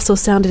thought he also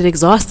sounded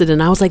exhausted,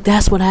 and I was like,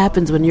 that's what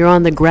happens when you're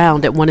on the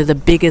ground at one of the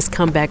biggest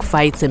comeback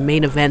fights and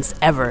main events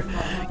ever,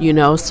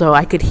 so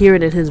I could hear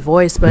it in his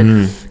voice. But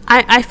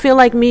I feel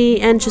like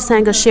me and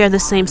Chisanga share the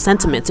same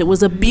sentiments. It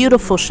was a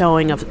beautiful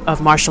showing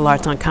of martial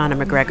arts on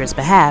Conor McGregor's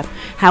behalf.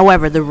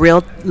 However, the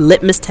real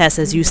litmus test,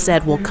 as you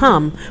said, will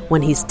come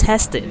when he's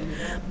tested.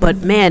 But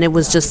man, it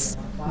was just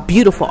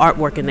beautiful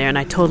artwork in there, and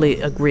I totally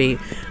agree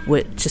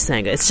with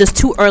Chisanga. It's just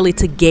too early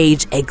to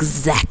gauge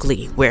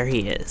exactly where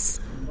he is,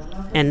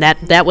 and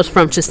that was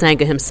from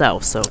Chisanga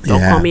himself, so don't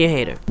call me a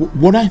hater.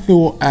 What I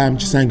thought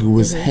Chisanga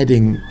was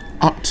heading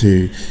up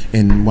to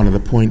in one of the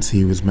points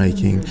he was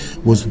making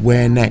was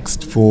where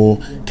next for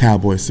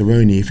Cowboy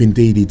Cerrone, if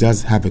indeed he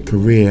does have a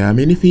career. I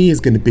mean, if he is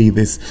going to be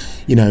this,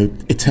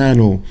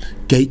 eternal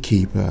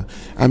gatekeeper,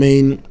 I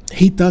mean,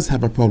 he does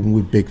have a problem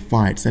with big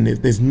fights, and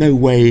there's no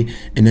way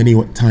in any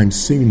time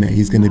soon that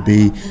he's going to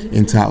be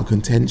in title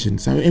contention.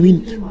 So, I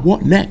mean,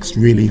 what next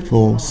really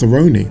for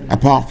Cerrone,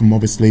 apart from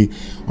obviously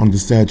on the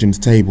surgeon's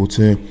table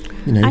to,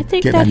 I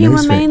think get that he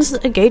remains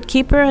fixed. A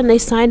gatekeeper, and they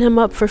sign him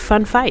up for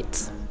fun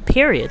fights,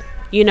 period.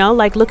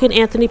 Like look at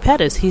Anthony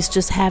Pettis. He's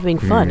just having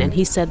fun, and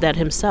he said that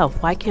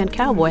himself. Why can't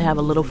Cowboy have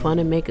a little fun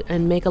and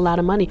make a lot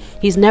of money?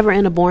 He's never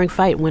in a boring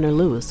fight, win or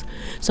lose.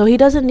 So he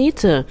doesn't need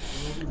to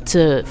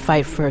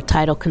fight for a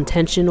title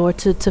contention or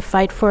to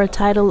fight for a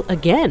title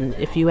again.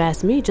 If you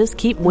ask me, just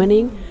keep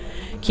winning,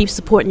 keep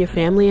supporting your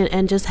family,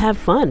 and just have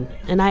fun.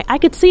 And I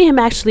could see him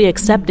actually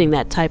accepting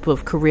that type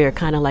of career,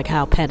 kind of like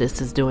how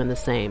Pettis is doing the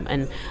same.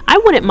 And I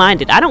wouldn't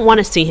mind it. I don't want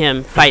to see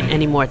him fight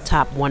any more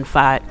top 1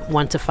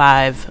 to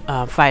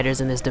 5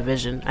 fighters in his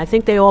division. I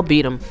think they all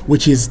beat him.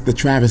 Which is the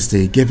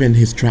travesty, given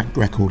his track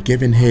record,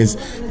 given his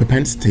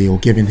propensity, or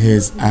given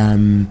his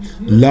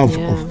love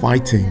of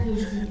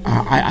fighting.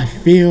 I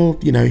feel,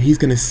 he's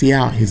going to see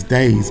out his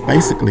days,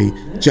 basically,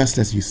 just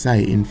as you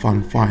say, in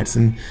fun fights.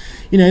 And,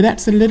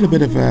 that's a little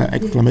bit of an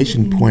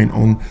exclamation point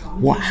on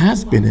what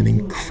has been an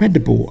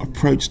incredible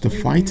approach to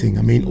fighting.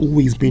 I mean,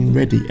 always been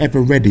ready, ever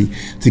ready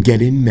to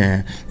get in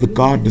there,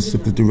 regardless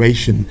of the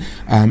duration,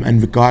 and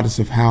regardless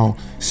of how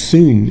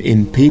soon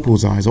in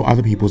people's eyes or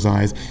other people's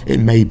eyes it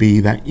may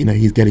be that,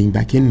 he's getting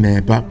back in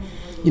there. But,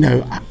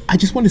 I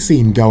just want to see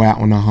him go out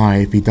on a high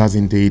if he does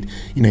indeed,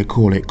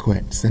 call it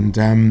quits.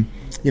 And,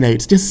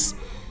 it's just,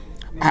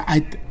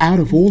 I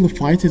out of all the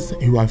fighters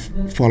who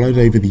I've followed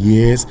over the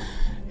years,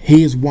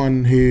 he is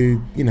one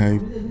who,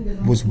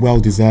 was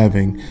well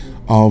deserving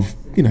of,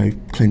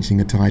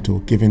 clinching a title,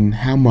 given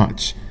how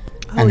much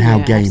and how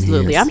game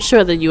absolutely. he is. I'm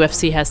sure the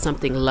UFC has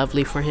something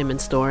lovely for him in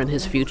store in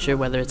his future,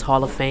 whether it's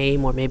Hall of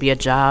Fame or maybe a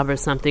job or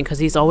something, because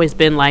he's always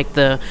been like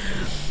the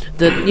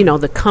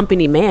the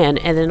company man,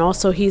 and then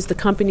also he's the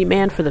company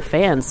man for the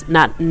fans.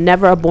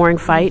 Never a boring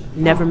fight,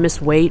 never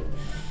miss weight,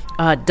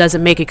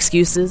 doesn't make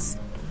excuses.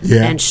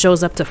 Yeah. And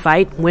shows up to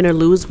fight, win or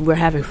lose, we're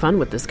having fun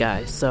with this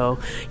guy. So,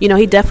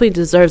 he definitely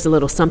deserves a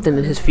little something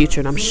in his future,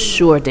 and I'm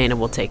sure Dana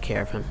will take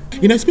care of him.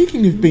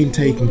 Speaking of being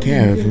taken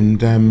care of,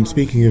 and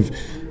speaking of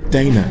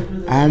Dana,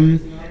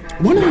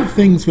 one of the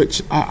things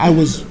which I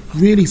was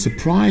really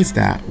surprised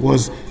at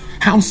was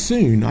how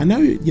soon, I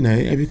know,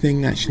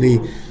 everything actually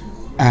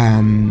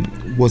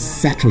was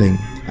settling,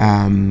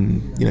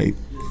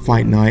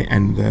 fight night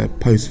and the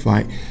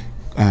post-fight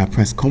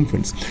press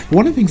conference.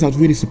 One of the things I was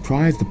really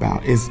surprised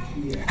about is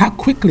how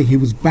quickly he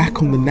was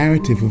back on the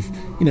narrative of,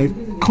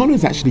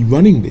 Conor's actually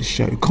running this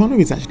show. Conor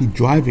is actually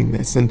driving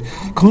this, and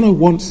Conor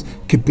wants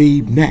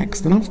Khabib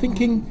next. And I'm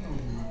thinking,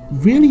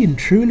 really and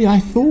truly, I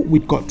thought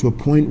we'd got to a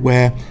point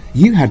where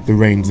you had the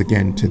reins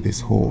again to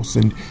this horse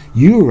and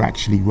you were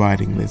actually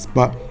riding this.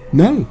 But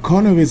no,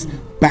 Conor is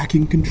back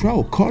in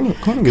control. Conor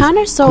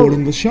is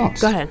calling the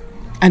shots. Go ahead.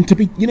 And to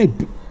be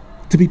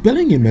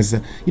billing him as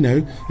a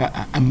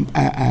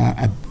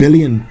 $1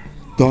 billion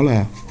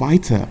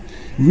fighter,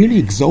 really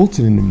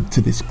exalting him to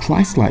this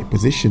Christ-like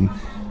position,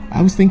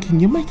 I was thinking,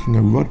 you're making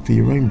a rod for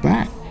your own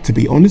back, to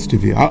be honest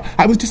with you.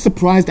 I was just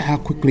surprised at how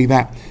quickly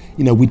that,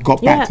 we'd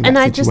got back to that situation. Yeah, and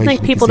I just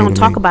think people don't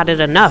talk about it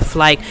enough.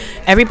 Like,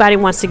 everybody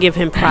wants to give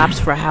him props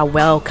for how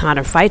well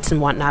Conor fights and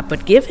whatnot,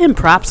 but give him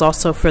props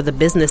also for the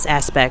business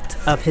aspect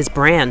of his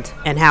brand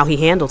and how he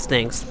handles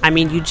things. I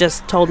mean, you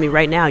just told me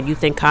right now you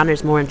think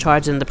Conor's more in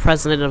charge than the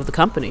president of the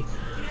company.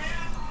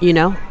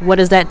 What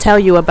does that tell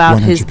you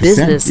about his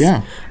business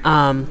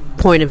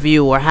point of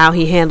view, or how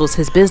he handles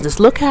his business?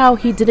 Look how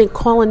he didn't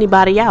call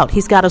anybody out.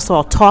 He's got us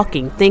all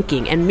talking,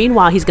 thinking, and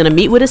meanwhile he's going to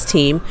meet with his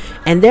team,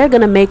 and they're going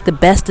to make the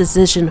best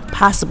decision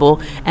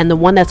possible and the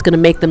one that's going to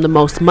make them the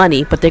most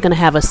money, but they're going to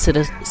have us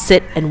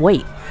sit and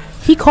wait.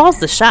 He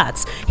calls the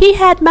shots. He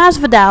had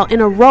Masvidal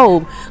in a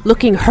robe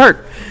looking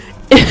hurt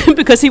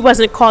because he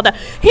wasn't called out.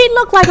 He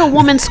looked like a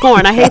woman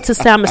scorned. I hate to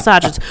sound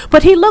misogynist,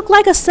 but he looked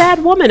like a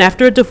sad woman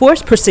after a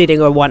divorce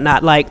proceeding or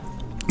whatnot. Like,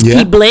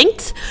 he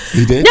blinked.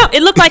 He did? No,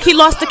 it looked like he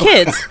lost the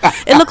kids.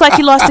 It looked like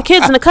he lost the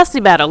kids in a custody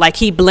battle. Like,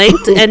 he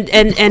blinked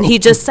and he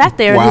just sat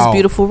there in his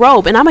beautiful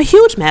robe. And I'm a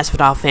huge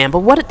Masvidal fan,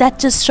 but that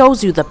just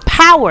shows you the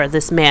power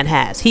this man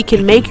has. He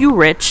can make you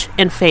rich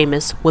and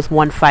famous with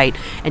one fight,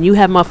 and you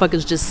have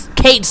motherfuckers just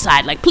cage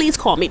side, like, please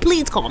call me.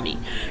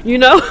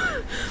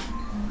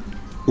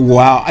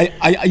 Wow,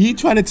 are you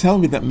trying to tell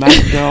me that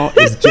Masvidal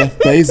is Jeff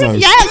Bezos?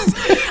 Yes,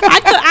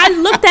 I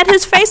looked at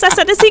his face. I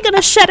said, "Is he going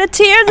to shed a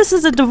tear? This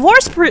is a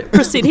divorce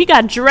proceeding." He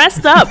got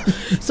dressed up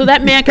so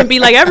that man can be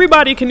like,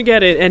 everybody can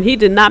get it, and he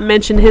did not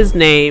mention his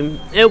name.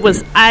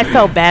 I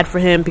felt bad for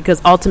him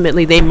because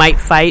ultimately they might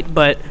fight,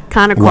 but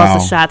Conor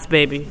calls the shots,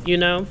 baby.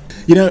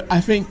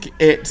 I think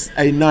it's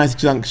a nice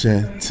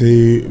juncture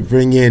to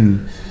bring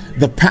in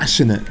the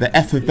passionate, the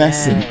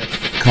effervescent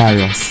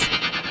Kairos.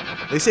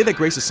 They say that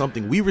grace is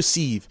something we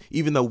receive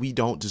even though we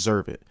don't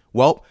deserve it.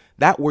 Well,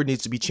 that word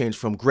needs to be changed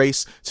from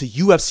grace to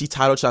UFC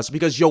title shots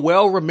because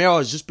Yoel Romero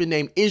has just been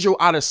named Israel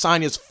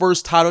Adesanya's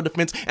first title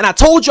defense. And I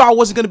told y'all I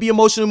wasn't going to be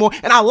emotional anymore.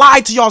 And I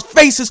lied to y'all's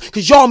faces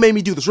because y'all made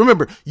me do this.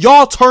 Remember,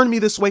 y'all turned me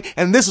this way,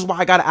 and this is why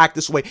I got to act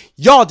this way.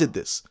 Y'all did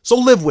this. So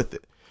live with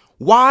it.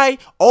 Why,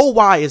 oh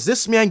why is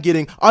this man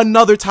getting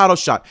another title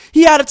shot?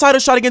 He had a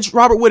title shot against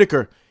Robert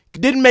Whittaker.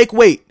 Didn't make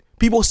weight.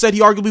 People said he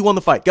arguably won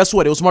the fight. Guess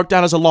what? It was marked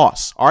down as a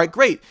loss. All right,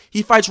 great.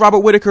 He fights Robert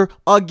Whittaker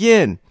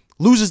again.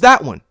 Loses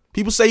that one.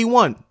 People say he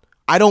won.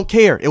 I don't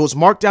care. It was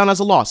marked down as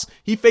a loss.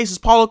 He faces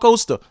Paulo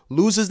Costa.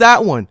 Loses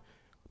that one.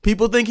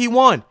 People think he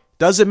won.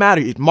 Doesn't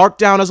matter. It's marked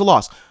down as a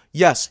loss.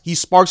 Yes, he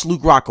sparks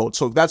Luke Rockhold.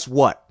 So that's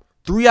what?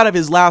 3 out of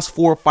his last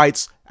 4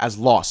 fights as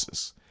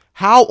losses.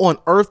 How on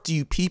earth do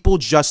you people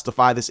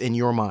justify this in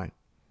your mind?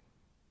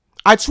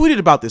 I tweeted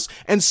about this,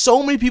 and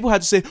so many people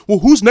had to say, well,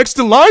 who's next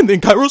in line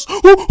then, Kairos?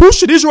 Who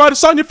should Israel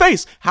Adesanya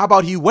face? How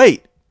about he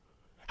wait?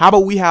 How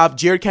about we have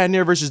Jared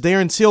Cannonier versus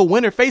Darren Till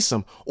winner face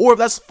him? Or if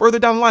that's further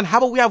down the line, how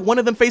about we have one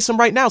of them face him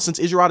right now since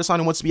Israel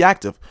Adesanya wants to be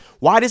active?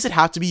 Why does it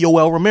have to be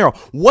Yoel Romero?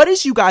 What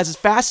is you guys'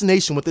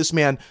 fascination with this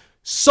man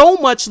so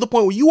much to the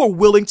point where you are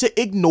willing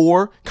to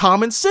ignore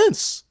common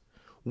sense?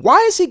 Why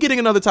is he getting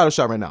another title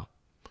shot right now?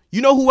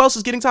 You know who else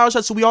is getting title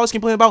shots? So we always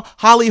complain about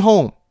Holly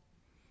Holm.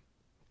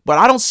 But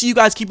I don't see you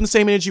guys keeping the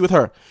same energy with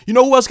her. You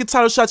know who else gets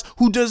title shots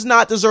who does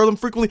not deserve them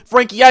frequently?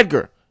 Frankie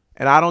Edgar.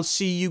 And I don't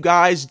see you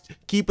guys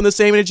keeping the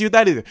same energy with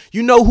that either.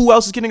 You know who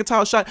else is getting a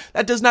title shot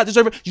that does not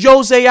deserve it?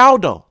 Jose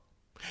Aldo.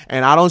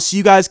 And I don't see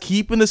you guys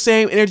keeping the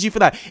same energy for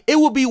that. It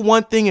would be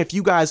one thing if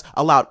you guys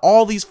allowed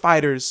all these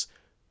fighters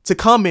to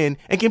come in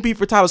and compete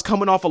for titles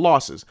coming off of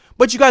losses.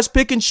 But you guys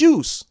pick and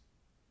choose.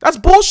 That's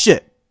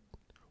bullshit.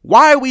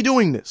 Why are we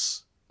doing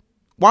this?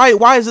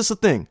 Why is this a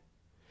thing?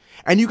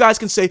 And you guys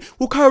can say,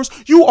 well,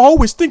 Kairos, you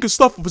always think of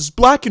stuff as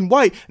black and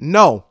white.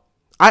 No,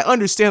 I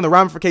understand the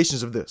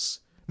ramifications of this.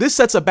 This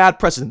sets a bad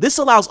precedent. This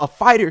allows a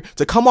fighter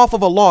to come off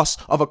of a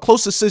loss of a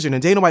close decision.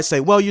 And Dana might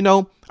say, well,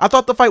 I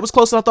thought the fight was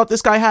close and I thought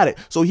this guy had it.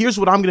 So here's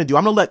what I'm going to do.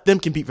 I'm going to let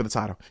them compete for the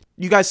title.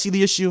 You guys see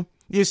the issue?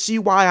 Do you see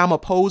why I'm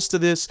opposed to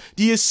this?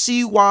 Do you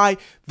see why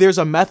there's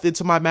a method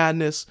to my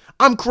madness?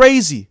 I'm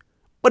crazy,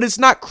 but it's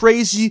not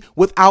crazy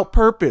without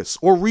purpose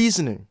or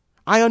reasoning.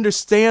 I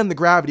understand the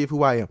gravity of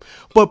who I am.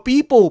 But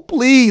people,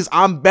 please,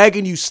 I'm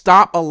begging you,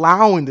 stop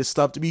allowing this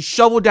stuff to be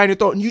shoveled down your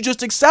throat and you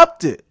just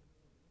accept it.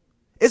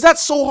 Is that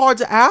so hard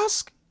to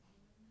ask?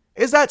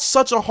 Is that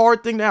such a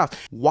hard thing to ask?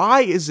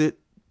 Why is it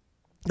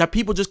that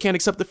people just can't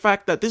accept the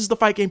fact that this is the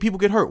fight game, people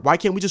get hurt? Why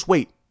can't we just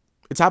wait?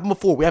 It's happened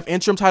before. We have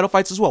interim title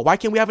fights as well. Why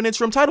can't we have an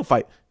interim title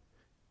fight?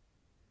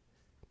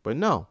 But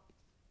no.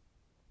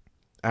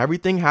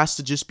 Everything has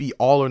to just be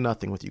all or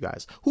nothing with you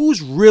guys.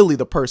 Who's really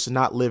the person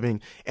not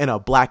living in a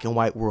black and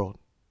white world?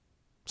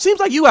 Seems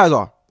like you guys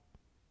are.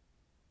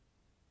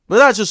 But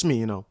that's just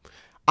me,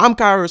 I'm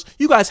Kairos.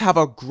 You guys have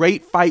a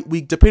great fight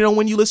week, depending on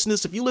when you listen to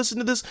this. If you listen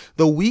to this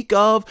the week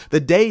of, the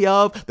day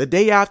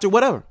after,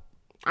 whatever.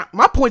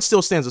 My point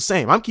still stands the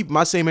same. I'm keeping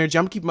my same energy.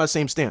 I'm keeping my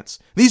same stance.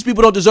 These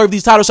people don't deserve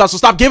these title shots, so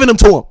stop giving them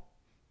to them.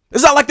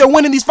 It's not like they're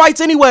winning these fights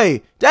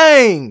anyway.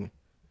 Dang.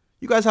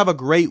 You guys have a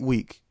great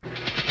week.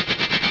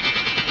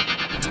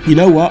 You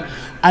know what?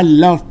 I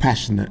love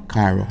passionate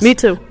Kairos. Me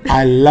too.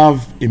 I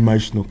love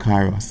emotional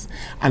Kairos.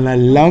 And I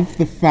love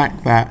the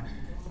fact that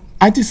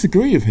I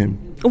disagree with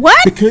him. What?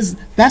 Because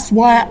that's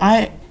why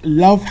I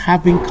love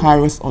having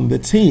Kairos on the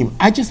team.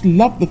 I just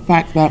love the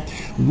fact that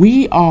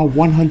we are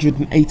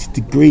 180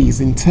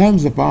 degrees in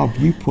terms of our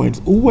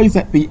viewpoints, always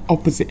at the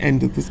opposite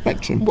end of the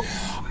spectrum.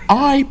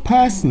 I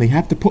personally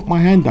have to put my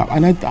hand up,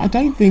 and I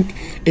don't think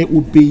it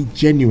would be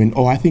genuine,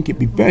 or I think it'd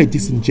be very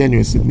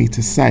disingenuous of me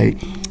to say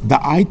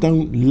that I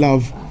don't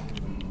love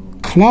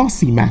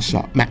classy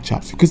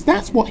matchups, because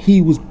that's what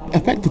he was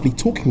effectively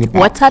talking about.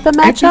 What type of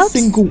matchups?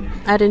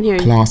 I didn't hear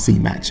you. Classy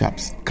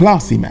matchups.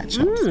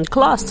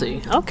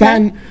 Classy.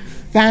 Okay.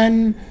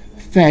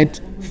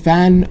 Fan-fed,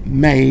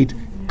 fan-made,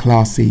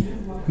 classy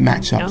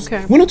matchups.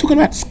 Okay. We're not talking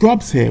about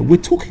scrubs here. We're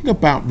talking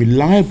about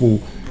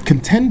reliable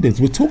contenders.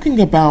 We're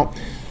talking about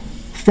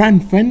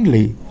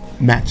fan-friendly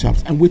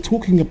matchups, and we're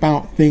talking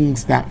about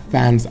things that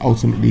fans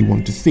ultimately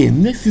want to see.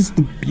 And this is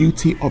the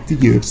beauty of the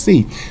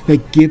UFC. They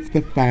give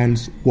the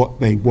fans what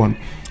they want.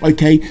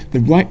 Okay,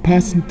 the right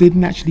person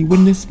didn't actually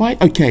win this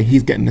fight. Okay,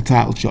 he's getting the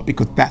title shot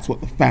because that's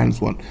what the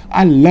fans want.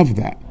 I love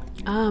that.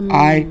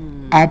 I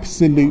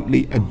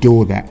absolutely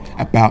adore that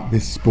about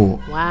this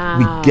sport. Wow.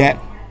 We get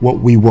what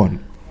we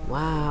want.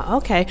 Wow.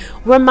 Okay.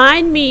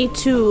 Remind me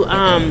to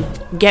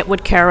get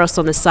with Kairos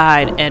on the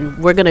side, and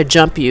we're gonna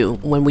jump you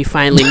when we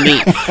finally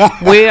meet.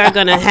 We are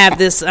gonna have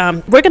this.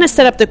 We're gonna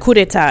set up the coup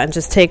d'état and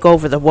just take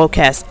over the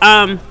Wokast.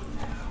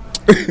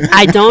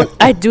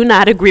 I do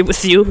not agree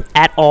with you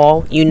at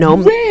all.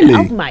 Really?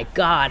 Oh my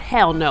God.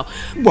 Hell no.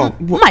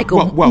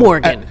 Michael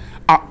Morgan.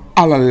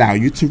 I'll allow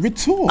you to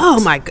retort. Oh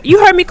my God.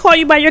 You heard me call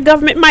you by your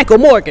government, Michael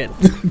Morgan.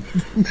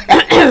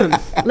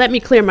 Let me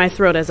clear my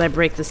throat as I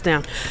break this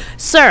down.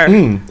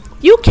 Sir,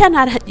 you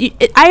cannot,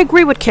 I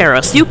agree with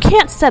Kairos. You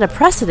can't set a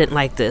precedent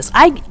like this.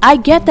 I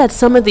get that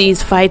some of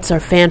these fights are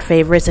fan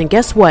favorites, and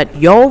guess what?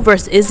 Yo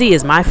versus Izzy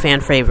is my fan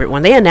favorite.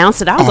 When they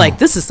announced it, I was like,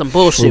 this is some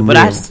bullshit, but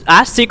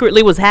I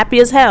secretly was happy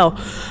as hell.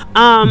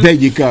 There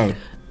you go.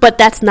 But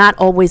that's not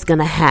always going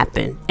to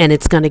happen, and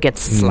it's going to get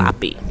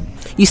sloppy.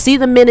 You see,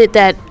 the minute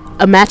that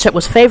a matchup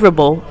was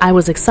favorable, I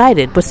was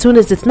excited, but soon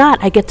as it's not,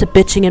 I get to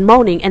bitching and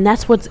moaning, and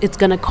that's what it's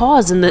going to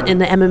cause in the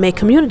MMA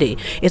community.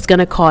 It's going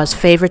to cause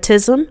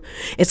favoritism.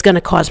 It's going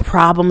to cause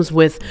problems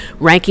with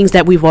rankings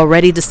that we've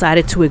already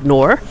decided to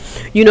ignore.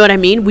 You know what I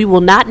mean? We will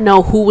not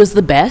know who was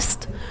the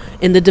best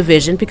in the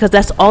division, because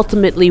that's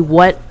ultimately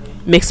what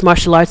mixed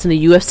martial arts in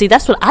the UFC,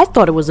 that's what I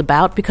thought it was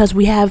about, because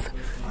we have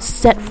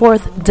set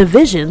forth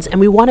divisions and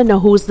we want to know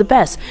who's the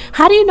best.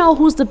 How do you know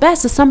who's the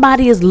best if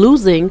somebody is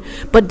losing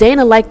but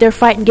Dana liked their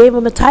fight and gave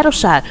him a title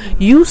shot?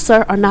 You,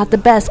 sir, are not the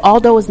best.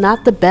 Aldo is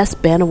not the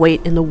best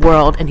bantamweight in the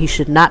world, and he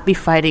should not be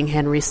fighting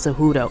Henry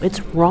Cejudo. It's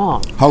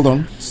wrong. Hold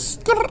on.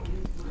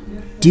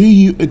 Do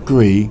you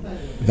agree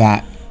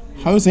that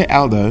Jose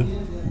Aldo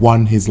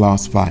won his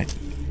last fight?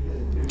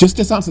 Just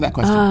answer that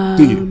question.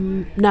 Do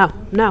you? No.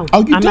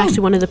 Oh, you I'm don't? actually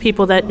one of the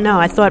people that, no,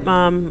 I thought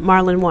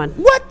Marlon won.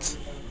 What?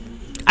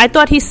 I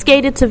thought he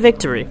skated to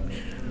victory.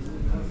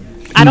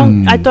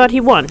 I thought he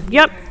won.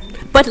 Yep.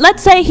 But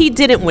let's say he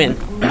didn't win.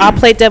 I'll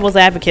play devil's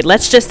advocate.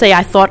 Let's just say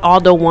I thought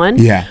Aldo won.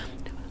 Yeah.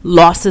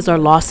 Losses are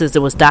losses.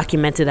 It was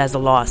documented as a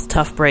loss.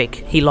 Tough break.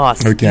 He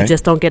lost. Okay. You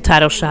just don't get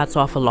title shots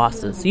off of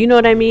losses. You know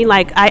what I mean?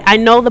 Like, I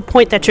know the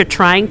point that you're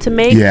trying to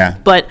make. Yeah.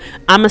 But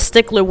I'm a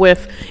stickler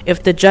with,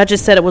 if the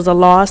judges said it was a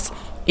loss,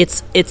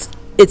 it's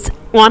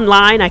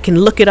online. I can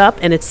look it up,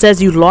 and it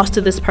says you lost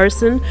to this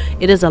person.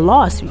 It is a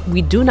loss.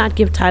 We do not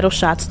give title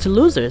shots to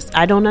losers.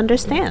 I don't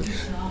understand.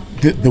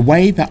 The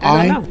way that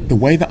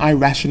I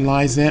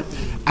rationalize it,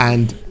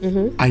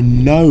 and I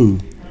know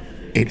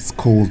it's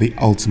called the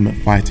Ultimate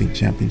Fighting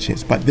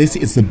Championships, but this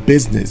is a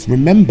business.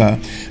 Remember,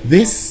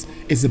 this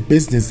is a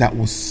business that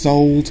was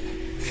sold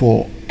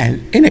for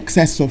in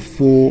excess of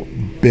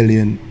 $4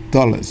 billion.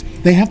 dollars.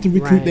 They have to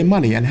recoup their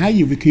money, and how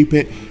you recoup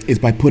it is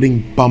by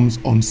putting bums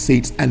on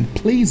seats and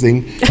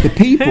pleasing the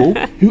people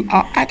who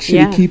are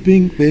actually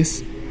keeping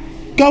this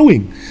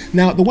going.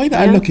 Now, the way that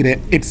I look at it,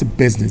 it's a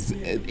business.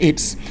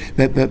 It's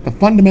the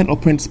fundamental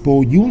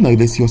principle, you'll know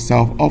this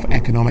yourself, of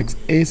economics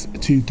is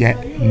to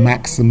get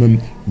maximum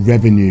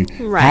revenue.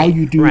 How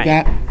you do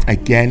that,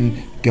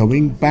 again,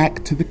 going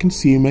back to the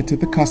consumer, to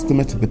the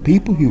customer, to the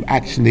people who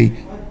actually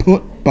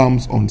put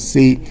bums on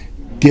seat,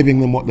 giving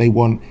them what they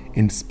want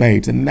in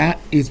spades. And that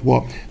is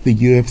what the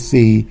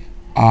UFC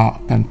are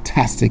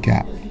fantastic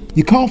at.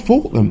 You can't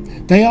fault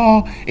them. They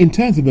are, in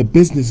terms of a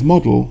business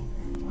model,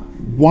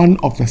 one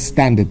of the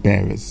standard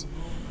bearers.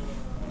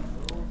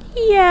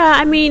 Yeah,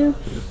 I mean,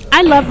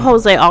 I love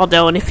Jose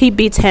Aldo, and if he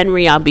beats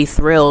Henry, I'll be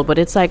thrilled. But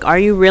it's like, are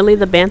you really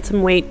the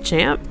bantamweight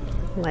champ?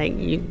 Like,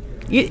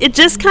 it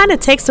just kind of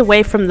takes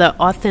away from the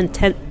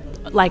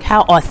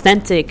how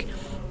authentic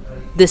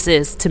this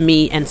is to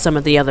me and some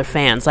of the other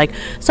fans. Like,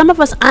 some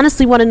of us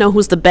honestly want to know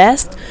who's the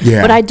best,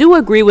 but I do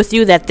agree with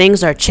you that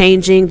things are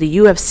changing. The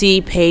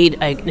UFC paid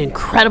an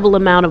incredible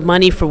amount of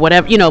money for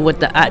whatever,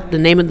 with the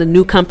name of the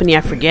new company,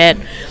 I forget.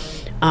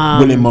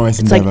 William Morris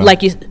It's Endeavor.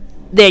 like you.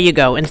 There you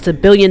go. And it's a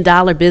 $1 billion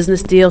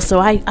business deal. So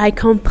I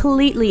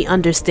completely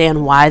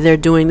understand why they're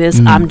doing this.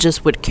 I'm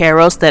just with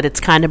Kairos that it's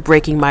kind of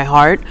breaking my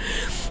heart,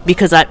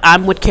 because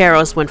I'm with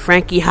Kairos when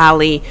Frankie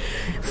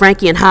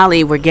and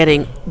Holly were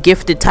getting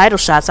gifted title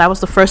shots. I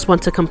was the first one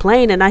to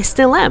complain, and I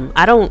still am.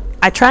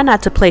 I try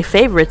not to play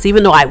favorites,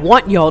 even though I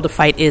want y'all to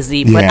fight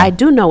Izzy, but I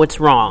do know it's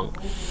wrong.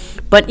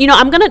 But,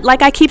 I'm going to,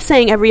 like I keep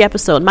saying every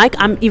episode, Mike,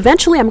 I'm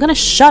going to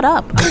shut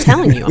up. I'm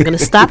telling you, I'm going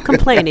to stop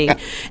complaining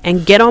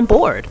and get on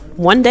board.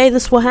 One day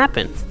this will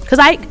happen.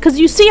 Because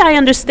you see, I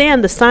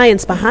understand the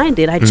science behind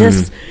it.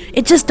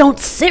 It just don't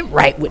sit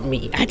right with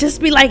me. I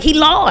just be like, he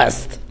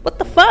lost. What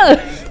the fuck?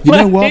 You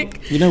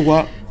know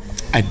what?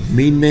 I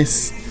mean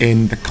this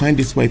in the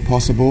kindest way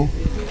possible,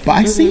 but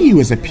I see you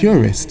as a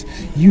purist.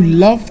 You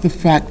love the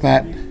fact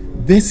that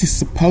this is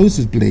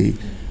supposedly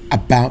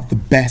about the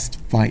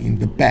best fighting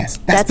the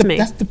best. That's me.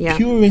 That's the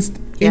purist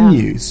in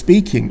you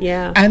speaking.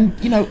 Yeah. And,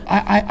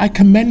 I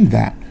commend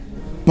that.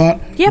 But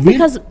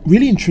because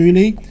really and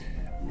truly,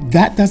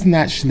 that doesn't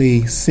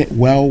actually sit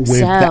well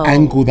with the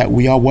angle that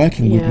we are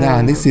working with now.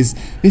 And this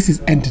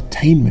is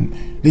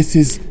entertainment. This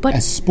is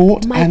a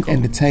sport, Michael,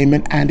 and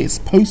entertainment, and it's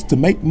supposed to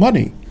make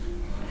money.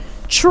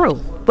 True.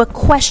 But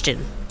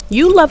question.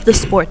 You love the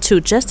sport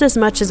too, just as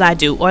much as I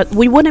do, or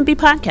we wouldn't be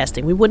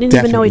podcasting. We wouldn't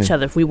even know each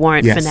other if we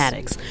weren't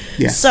fanatics.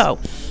 Yes. So,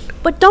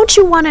 but don't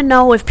you want to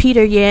know if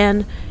Peter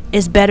Yan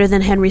is better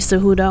than Henry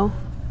Cejudo?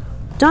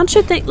 Don't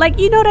you think,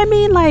 you know what I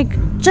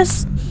mean?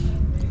 Just,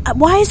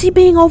 why is he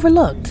being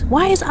overlooked?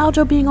 Why is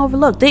Aldo being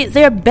overlooked?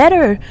 They're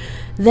better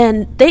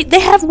than, they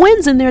have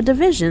wins in their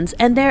divisions,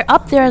 and they're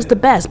up there as the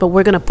best, but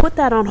we're going to put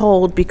that on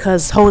hold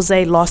because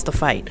Jose lost the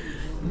fight.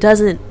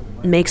 Doesn't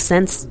makes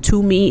sense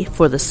to me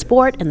for the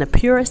sport and the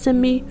purist in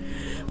me,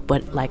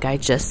 but like I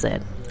just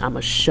said, I'm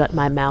gonna shut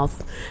my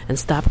mouth and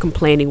stop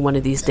complaining one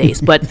of these days.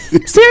 But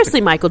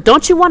seriously, Michael,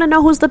 don't you want to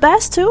know who's the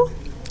best too?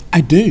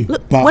 I do.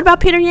 But what about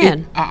Peter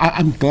Yan?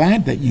 I'm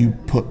glad that you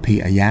put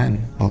Peter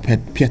Yan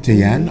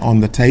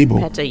on the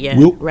table. Peter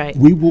Yan, right?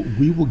 We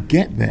will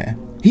get there.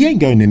 He ain't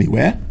going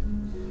anywhere.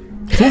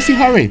 So what's the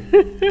hurry?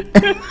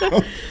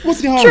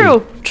 What's the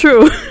hurry?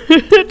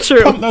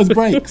 True. Pump those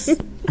brakes.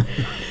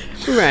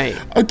 Right.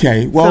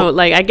 Okay. Well, so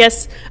I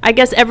guess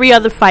every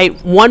other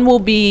fight, one will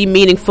be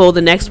meaningful, the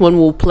next one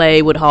will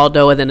play with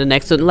Aldo, and then the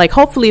next one,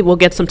 hopefully we'll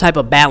get some type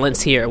of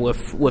balance here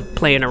with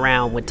playing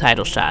around with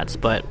title shots.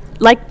 But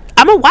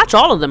I'm gonna watch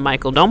all of them,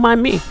 Michael. Don't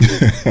mind me.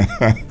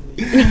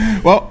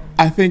 Well,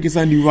 I think it's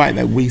only right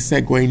that we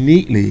segue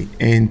neatly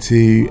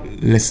into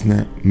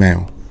listener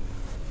mail.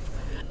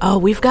 Oh,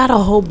 we've got a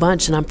whole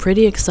bunch, and I'm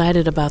pretty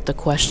excited about the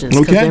questions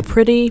because they're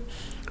pretty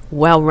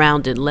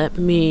well-rounded. Let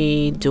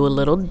me do a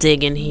little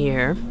digging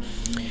here.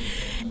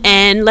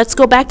 And let's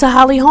go back to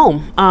Holly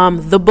Holm.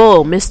 The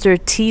Bull,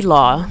 Mr.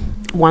 T-Law,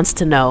 wants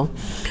to know,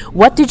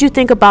 what did you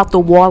think about the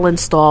wall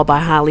install by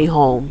Holly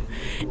Holm?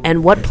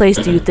 And what place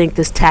do you think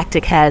this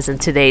tactic has in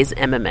today's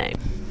MMA?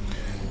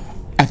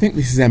 I think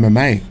this is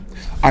MMA.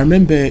 I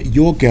remember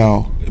your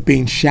girl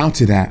being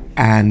shouted at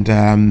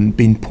and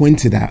being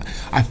pointed at.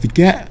 I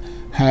forget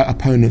her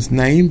opponent's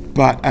name,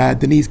 but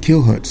Denise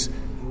Kilhut.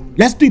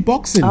 Let's do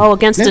boxing. Oh,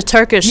 against the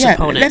Turkish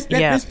opponent.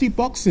 Let's do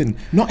boxing,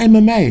 not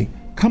MMA.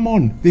 Come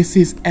on, this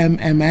is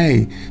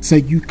MMA. So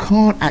you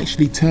can't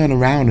actually turn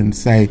around and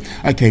say,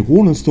 okay,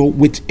 wall install,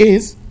 which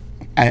is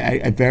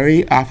a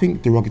very, I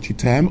think, derogatory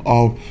term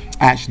of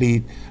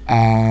actually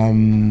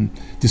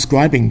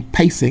describing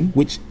pacing,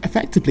 which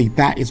effectively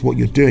that is what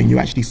you're doing. You're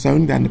actually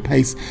slowing down the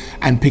pace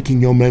and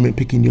picking your moment,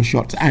 picking your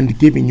shots, and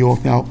giving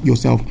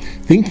yourself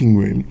thinking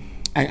room.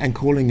 And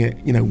calling it,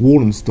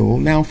 wall install.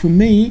 Now, for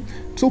me,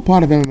 it's all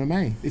part of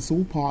MMA. It's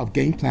all part of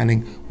game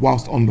planning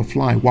whilst on the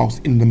fly,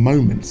 whilst in the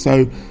moment.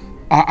 So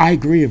I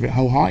agree with it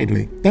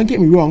wholeheartedly. Don't get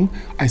me wrong.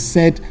 I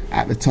said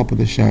at the top of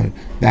the show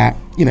that,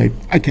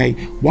 okay,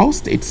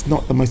 whilst it's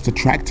not the most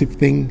attractive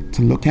thing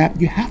to look at,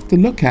 you have to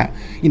look at,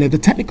 the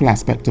technical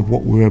aspect of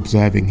what we're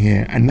observing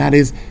here, and that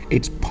is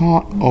it's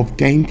part of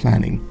game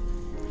planning,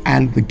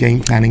 and the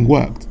game planning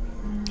worked.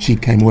 She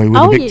came away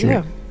with a victory.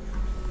 Yeah.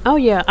 Oh,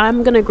 yeah,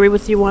 I'm going to agree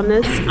with you on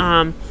this.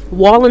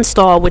 Wall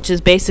install, which is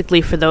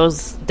basically, for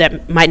those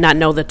that might not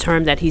know the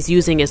term that he's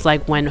using, is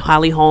like when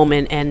Holly Holm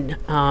and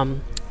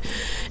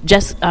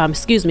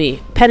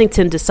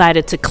Pennington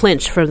decided to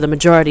clinch for the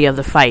majority of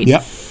the fight.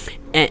 Yep.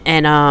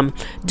 And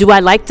do I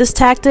like this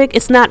tactic?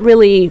 It's not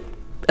really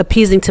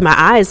appeasing to my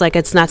eyes. Like,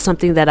 it's not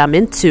something that I'm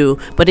into,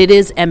 but it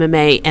is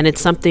MMA, and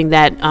it's something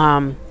that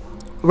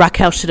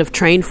Raquel should have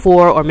trained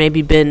for, or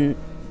maybe been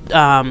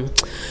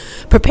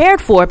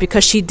prepared for,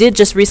 because she did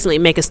just recently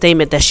make a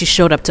statement that she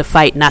showed up to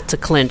fight, not to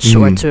clinch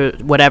or to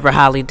whatever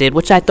Holly did,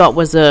 which I thought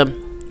was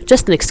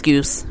just an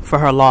excuse for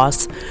her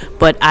loss.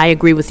 But I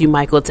agree with you,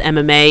 Michael. It's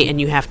MMA, and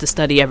you have to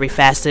study every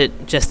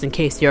facet just in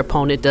case your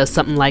opponent does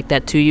something like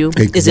that to you.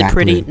 Exactly. Is it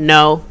pretty?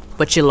 No,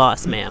 but you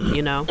lost, ma'am.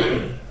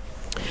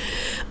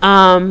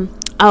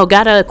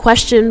 Got a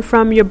question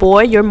from your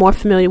boy. You're more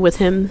familiar with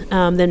him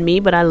than me,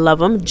 but I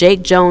love him.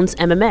 Jake Jones,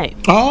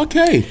 MMA. Oh,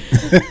 okay.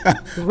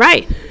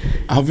 Right.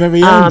 Our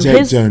very own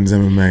Jake Jones,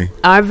 MMA.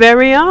 Our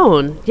very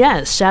own.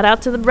 Yes. Shout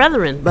out to the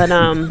brethren. But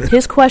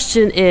his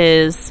question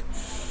is,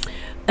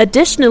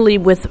 additionally,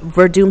 with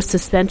Verdum's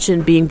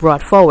suspension being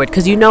brought forward,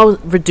 because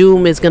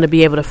Verdum is going to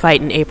be able to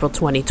fight in April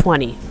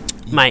 2020,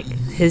 Mike.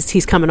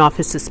 He's coming off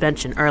his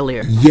suspension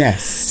earlier.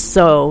 Yes.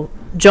 So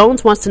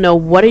Jones wants to know,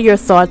 what are your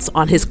thoughts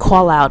on his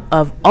call-out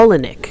of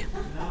Oleinik?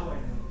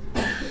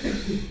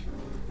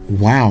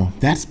 Wow,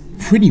 that's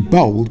pretty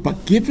bold,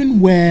 but given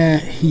where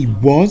he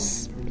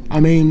was,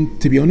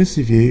 to be honest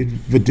with you,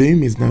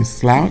 Verdum is no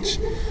slouch.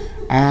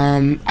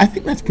 I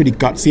think that's pretty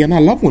gutsy, and I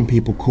love when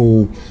people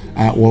call,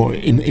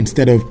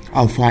 instead of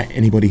I'll fight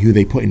anybody who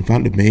they put in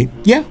front of me.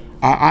 Yeah,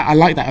 I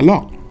like that a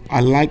lot.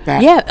 I like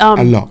that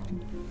a lot.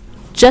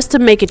 Just to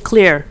make it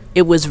clear,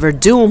 it was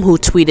Verdum who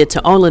tweeted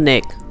to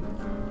Oleinik,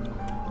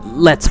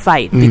 "Let's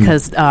fight,"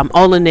 because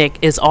Oleinik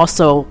is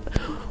also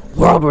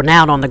world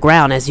renowned on the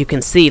ground, as you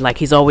can see. Like,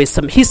 he's always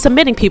he's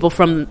submitting people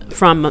from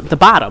the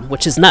bottom,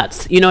 which is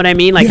nuts. You know what I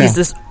mean? Like, he's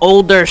this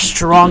older,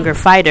 stronger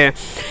fighter.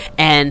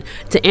 And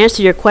to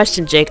answer your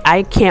question, Jake,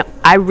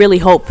 I really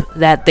hope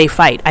that they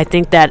fight. I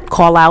think that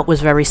call out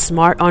was very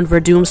smart on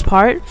Verdum's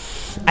part.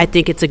 I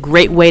think it's a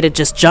great way to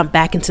just jump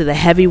back into the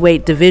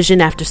heavyweight division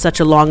after such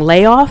a long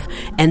layoff,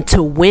 and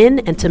to win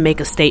and to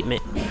make a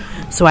statement.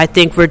 So I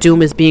think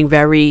Verdum is being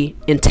very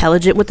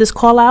intelligent with this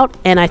call out,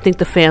 and I think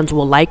the fans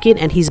will like it,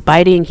 and he's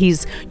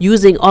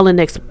using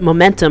Oleinik's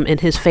momentum in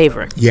his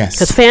favor. Yes.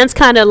 Because fans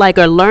kind of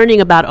are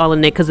learning about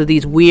Oleinik because of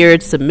these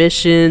weird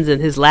submissions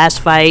and his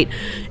last fight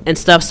and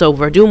stuff. So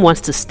Verdum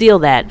wants to steal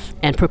that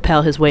and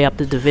propel his way up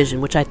the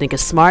division, which I think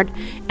is smart,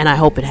 and I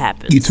hope it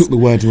happens. You took the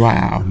words right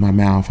out of my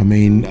mouth.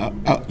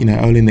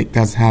 Oleinik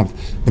does have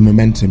the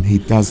momentum. He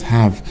does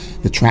have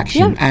the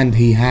traction, and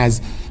he has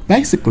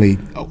basically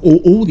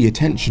all the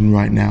attention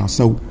right now.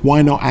 So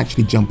why not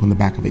actually jump on the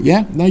back of it?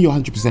 Yeah, no, you're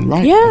 100%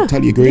 right. Yeah, I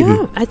totally agree with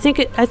you. I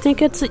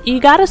think it's you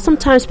gotta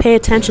sometimes pay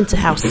attention to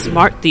how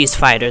smart these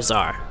fighters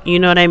are. You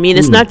know what I mean?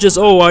 It's not just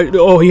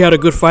he had a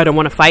good fight, I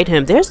want to fight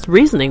him. There's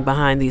reasoning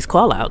behind these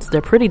call outs.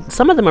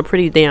 Some of them are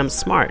pretty damn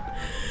smart.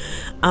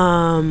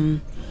 Now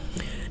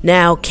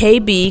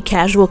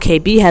Casual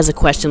KB has a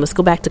question. Let's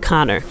go back to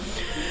Conor.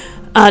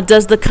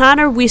 Does the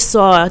Conor we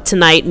saw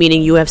tonight,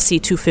 meaning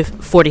UFC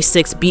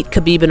 246, beat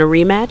Khabib in a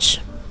rematch?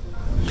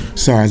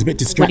 Sorry, I was a bit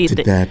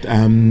distracted there.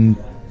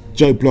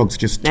 Joe Bloggs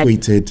just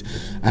tweeted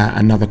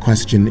another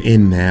question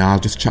in there. I'll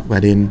just chuck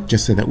that in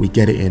just so that we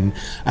get it in.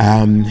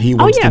 He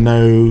wants to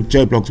know,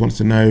 Joe Bloggs wants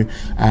to know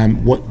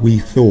what we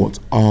thought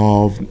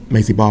of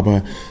Maycee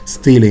Barber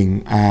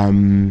stealing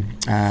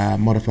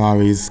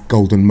Modafari's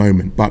golden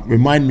moment. But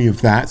remind me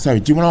of that.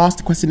 Sorry, do you want to ask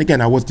the question again?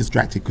 I was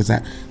distracted because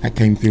that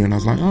came through and I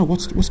was like,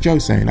 what's Joe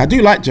saying? I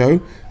do like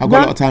Joe. I've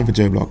got a lot of time for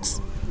Joe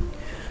Bloggs.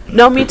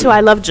 No, me too.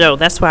 I love Joe.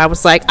 That's why I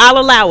was like, I'll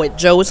allow it.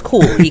 Joe is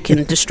cool. He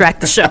can distract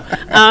the show.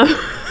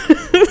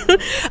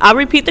 I'll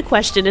repeat the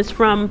question. It's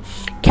from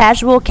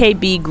Casual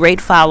KB, great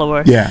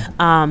follower. Yeah.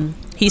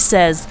 He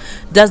says,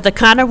 does the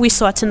Conor we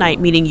saw tonight,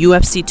 meaning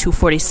UFC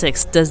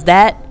 246, does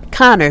that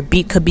Conor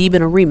beat Khabib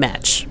in a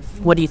rematch?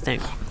 What do you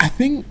think? I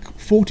think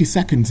 40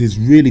 seconds is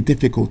really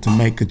difficult to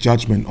make a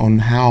judgment on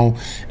how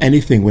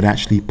anything would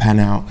actually pan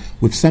out.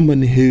 With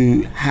someone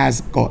who has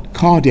got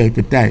cardio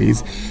for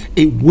days,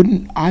 it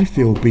wouldn't, I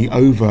feel, be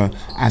over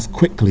as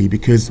quickly,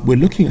 because we're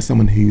looking at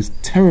someone who's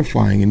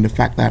terrifying in the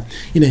fact that,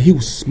 he'll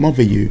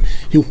smother you,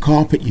 he'll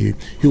carpet you,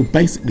 he'll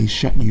basically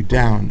shut you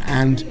down.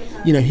 And,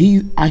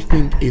 he, I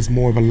think, is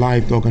more of a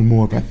live dog and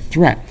more of a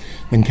threat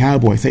than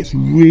Cowboy. So it's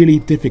really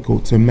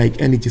difficult to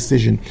make any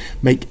decision,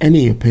 make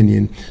any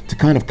opinion, to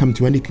kind of come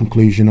to any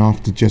conclusion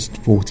after just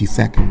 40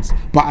 seconds.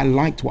 But I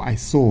liked what I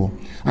saw,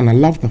 and I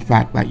love the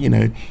fact that,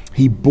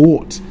 he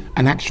brought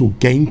an actual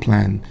game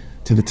plan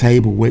to the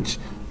table, which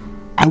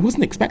I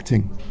wasn't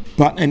expecting.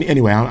 But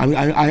anyway,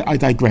 I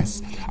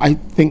digress. I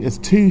think it's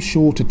too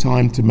short a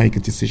time to make a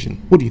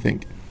decision. What do you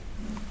think?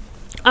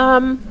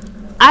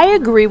 I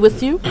agree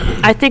with you.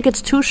 I think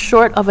it's too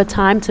short of a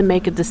time to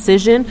make a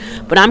decision,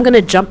 but I'm going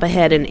to jump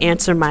ahead and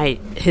answer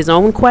his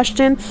own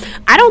question.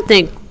 I don't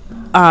think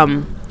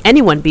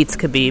anyone beats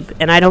Khabib,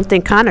 and I don't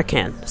think Conor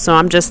can. So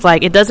I'm just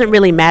like, it doesn't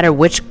really matter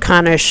which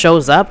Conor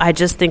shows up. I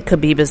just think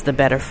Khabib is the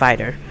better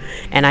fighter.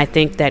 And I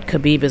think that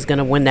Khabib is going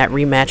to win that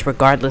rematch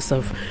regardless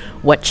of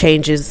what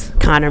changes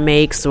Conor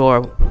makes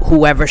or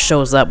whoever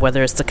shows up,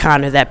 whether it's the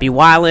Conor that be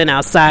wilding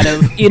outside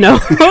of,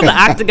 the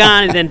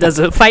octagon and then does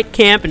a fight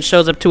camp and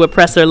shows up to a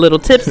presser a little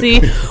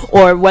tipsy,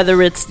 or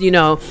whether it's,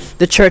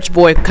 the church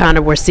boy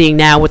Conor we're seeing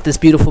now with this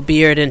beautiful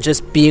beard and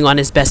just being on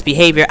his best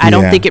behavior. I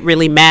don't think it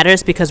really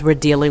matters because we're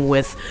dealing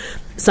with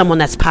someone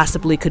that's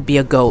possibly could be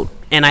a GOAT.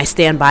 And I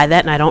stand by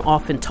that, and I don't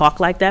often talk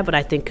like that, but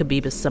I think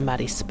Khabib is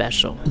somebody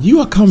special.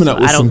 You are coming up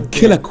with some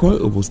killer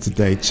quotables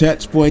today,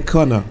 church boy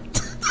Conor.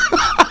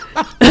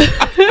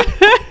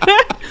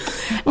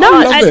 No,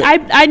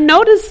 I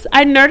noticed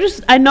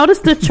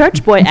the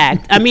church boy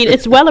act. I mean,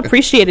 it's well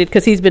appreciated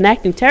because he's been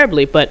acting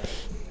terribly, but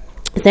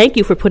thank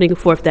you for putting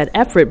forth that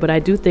effort. But I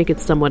do think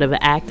it's somewhat of an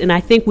act, and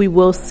I think we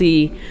will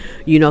see,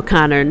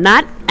 Conor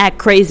not act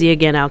crazy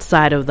again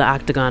outside of the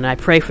octagon. I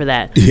pray for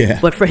that. Yeah.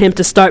 But for him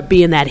to start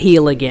being that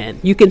heel again.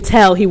 You can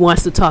tell he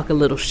wants to talk a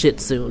little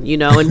shit soon,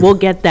 and we'll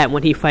get that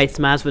when he fights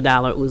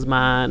Masvidal or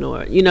Usman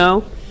or,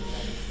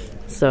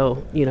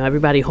 So,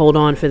 everybody hold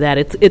on for that.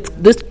 It's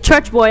this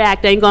church boy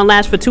act ain't gonna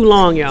last for too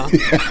long, y'all.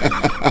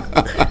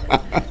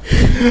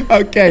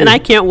 Okay. And I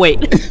can't wait.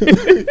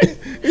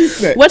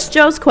 What's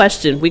Joe's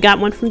question? We got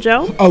one from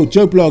Joe? Oh,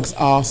 Joe Blogs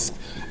asked,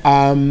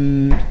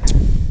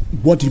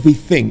 what did we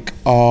think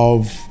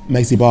of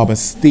Macy Barber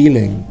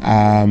stealing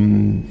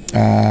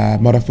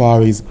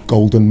Modafari's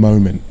golden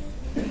moment?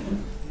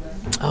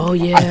 Oh,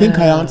 yeah. I think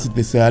I answered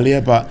this earlier,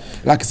 but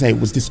like I say, it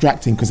was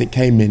distracting because it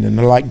came in and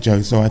I like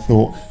Joe, so I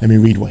thought, let me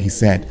read what he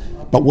said.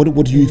 But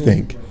what do you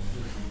think?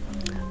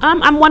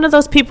 I'm one of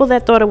those people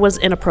that thought it was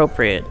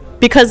inappropriate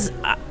because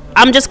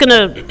I'm just going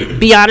to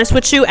be honest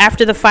with you.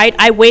 After the fight,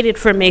 I waited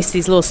for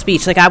Macy's little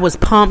speech. Like, I was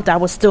pumped. I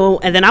was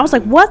still, and then I was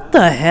like, what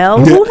the hell?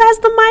 Who has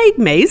the mic?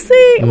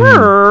 Macy?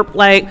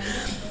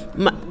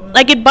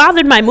 Like it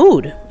bothered my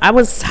mood. I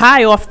was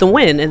high off the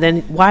win, and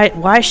then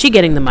why is she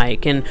getting the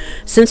mic? And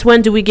since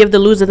when do we give the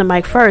loser the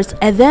mic first?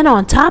 And then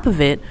on top of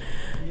it,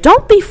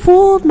 don't be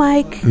fooled,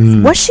 Mike.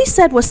 What she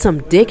said was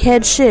some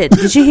dickhead shit.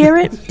 Did you hear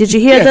it? Did you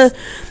hear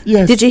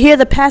Yes. Did you hear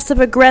the passive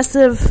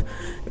aggressive?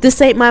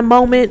 This ain't my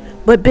moment,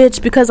 but bitch,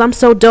 because I'm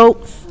so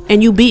dope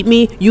and you beat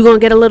me, you gonna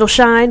get a little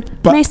shine.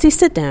 But, Macy,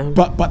 sit down.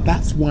 But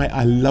that's why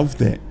I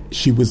loved it.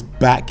 She was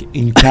back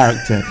in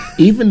character,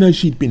 even though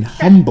she'd been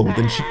humbled,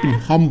 and she'd been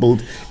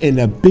humbled in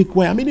a big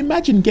way. I mean,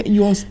 imagine getting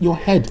your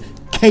head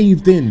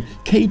caved in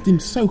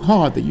so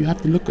hard that you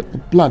have to look at the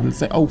blood and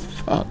say, "Oh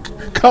fuck,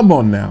 come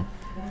on now."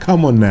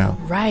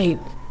 Right.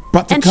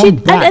 But to and come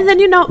back, and then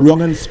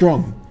wrong and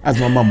strong, as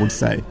my mum would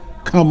say.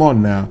 Come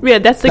on now. Yeah,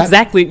 that's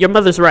exactly, your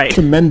mother's right.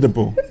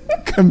 Commendable.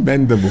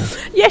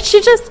 Yeah,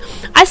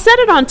 I said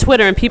it on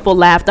Twitter and people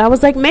laughed. I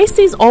was like,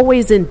 Macy's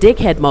always in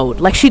dickhead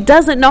mode. Like, she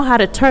doesn't know how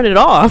to turn it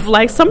off.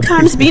 Like,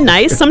 sometimes be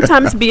nice,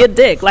 sometimes be a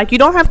dick. Like, you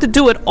don't have to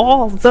do it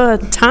all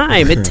the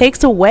time. It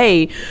takes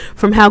away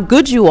from how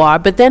good you are.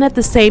 But then at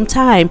the same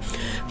time,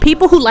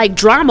 people who like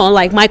drama,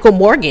 like Michael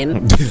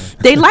Morgan,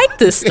 they like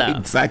this stuff.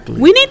 Exactly.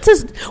 We need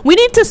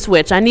to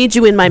switch. I need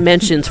you in my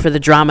mentions for the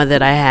drama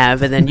that I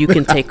have, and then you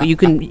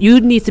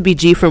need to be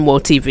G from Woe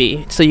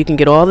TV, so you can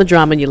get all the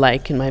drama you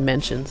like in my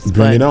mentions.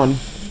 Bring it on.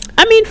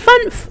 I mean,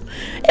 fun.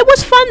 It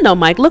was fun though,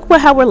 Mike. Look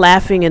how we're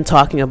laughing and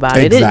talking about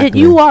it.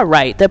 You are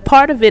right. That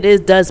part of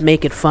it does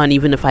make it fun,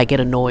 even if I get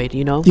annoyed.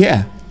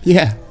 Yeah.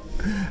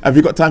 Have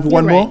you got time for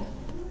one more?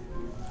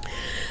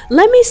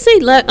 Let me see.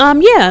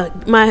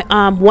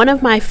 My one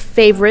of my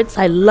favorites.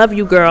 I love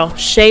you, girl.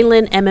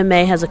 Shaylin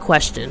MMA has a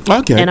question.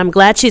 Okay. And I'm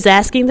glad she's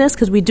asking this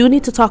because we do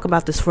need to talk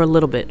about this for a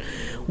little bit.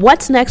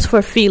 What's next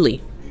for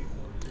Fili?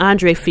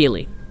 Andre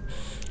Fili.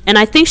 And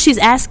I think she's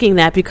asking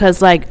that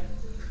because, like,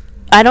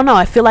 I don't know,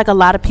 I feel like a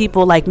lot of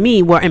people like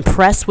me were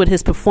impressed with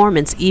his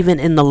performance even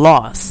in the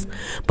loss.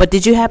 But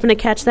did you happen to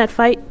catch that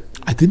fight?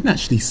 I didn't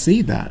actually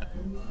see that.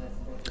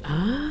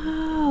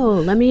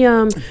 Oh, let me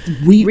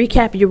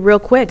recap you real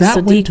quick.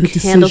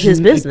 Sadiq handled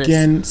his business.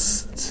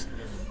 Against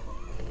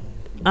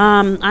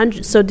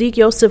Sadiq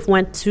Youssef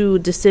went to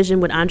decision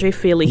with Andre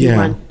Fili.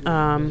 Yeah.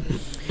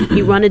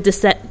 He won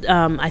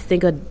I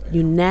think a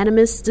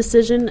unanimous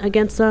decision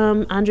against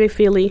Andre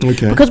Fili.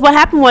 Okay. Because what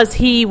happened was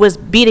he was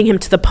beating him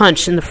to the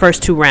punch in the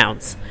first 2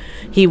 rounds.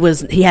 He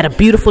had a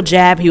beautiful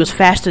jab. He was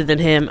faster than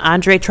him.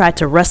 Andre tried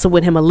to wrestle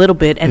with him a little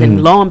bit, and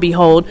then lo and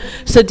behold,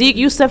 Sadiq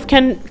Youssef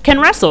can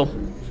wrestle.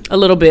 A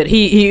little bit.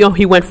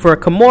 He went for a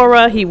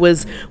Kimura. He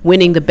was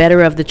winning the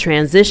better of the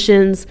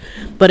transitions,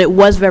 but it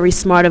was very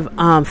smart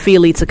of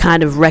Fili to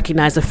kind of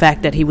recognize the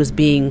fact that he was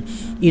being,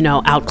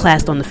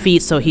 outclassed on the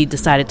feet. So he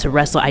decided to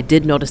wrestle. I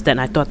did notice that,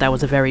 and I thought that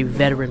was a very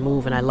veteran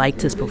move, and I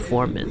liked his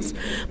performance.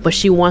 But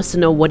she wants to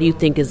know, what do you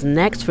think is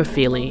next for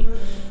Fili?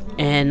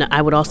 And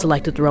I would also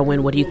like to throw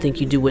in, what do you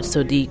think you do with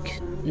Sodiq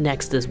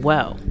next as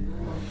well?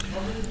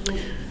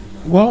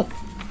 Well,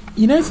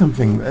 you know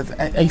something?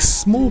 A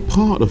small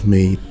part of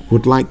me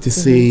would like to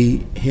see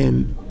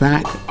him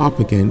back up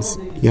against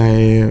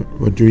Yair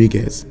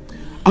Rodriguez.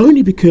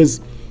 Only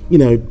because,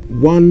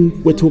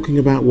 one, we're talking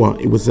about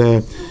what? It was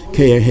a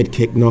KO head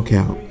kick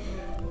knockout.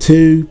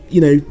 Two,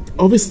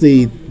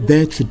 obviously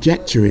their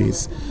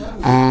trajectories.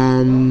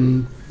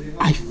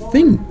 I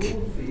think,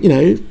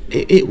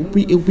 it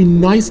would be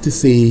nice to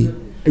see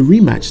a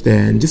rematch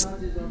there and just,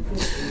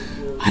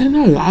 I don't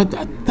know.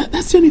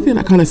 That's the only thing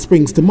that kind of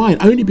springs to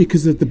mind, only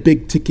because of the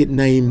big ticket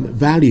name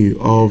value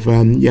of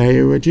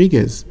Yair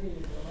Rodriguez.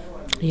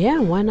 Yeah,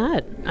 why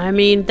not? I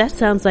mean, that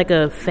sounds like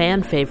a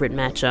fan favorite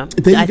matchup.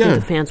 There you I go. think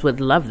the fans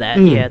would love that.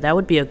 Yeah, that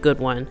would be a good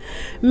one.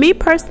 Me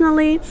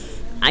personally,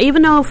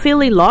 even though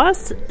Fili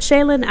lost,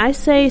 Shaylin, I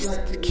say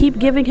keep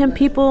giving him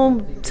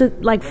people to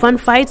fun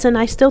fights, and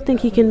I still think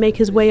he can make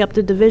his way up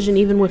the division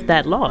even with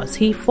that loss.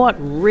 He fought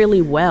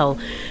really well.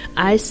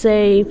 I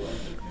say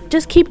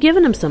just keep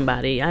giving him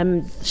somebody.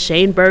 I'm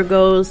Shane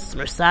Burgos,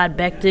 Mirsad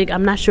Bektik.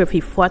 I'm not sure if he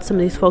fought some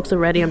of these folks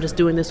already. I'm just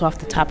doing this off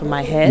the top of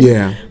my head.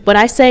 Yeah. But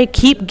I say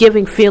keep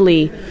giving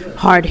Fili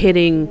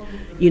hard-hitting,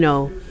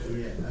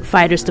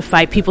 fighters to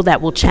fight, people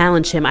that will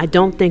challenge him. I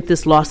don't think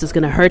this loss is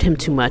going to hurt him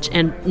too much.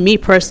 And me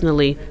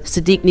personally,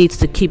 Sodiq needs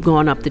to keep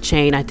going up the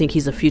chain. I think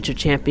he's a future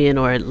champion,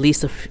 or at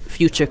least a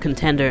future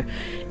contender.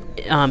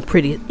 In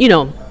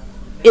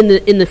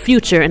the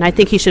future. And I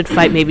think he should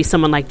fight maybe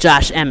someone like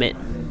Josh Emmett.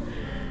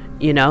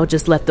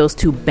 Just let those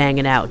two bang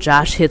it out.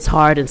 Josh hits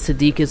hard, and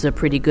Sodiq is a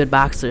pretty good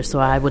boxer, so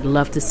I would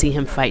love to see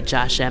him fight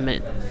Josh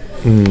Emmett.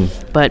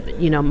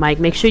 But, Mike,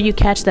 make sure you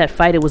catch that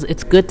fight.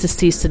 It's good to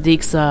see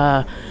Sadiq's...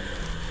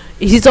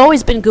 he's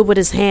always been good with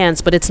his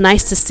hands, but it's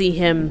nice to see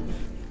him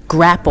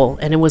grapple,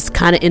 and it was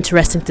kind of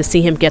interesting to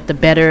see him get the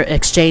better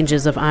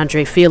exchanges of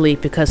Andre Fili,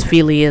 because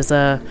Fili is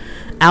a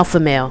alpha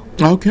male.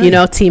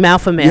 Okay. Team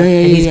alpha male. Yeah,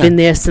 and he's been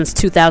there since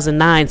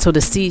 2009. So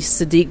to see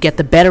Sodiq get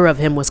the better of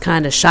him was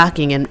kind of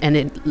shocking, and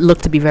it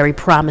looked to be very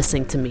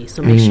promising to me.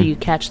 So make sure you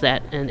catch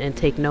that and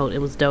take note. It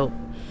was dope.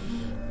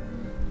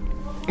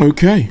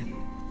 Okay.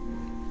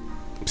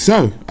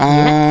 So,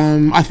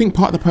 I think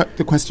part of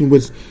the question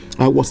was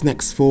what's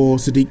next for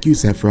Sodiq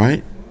Yusuff,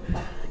 right?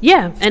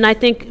 Yeah, and I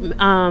think,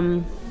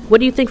 what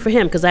do you think for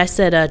him? Because I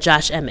said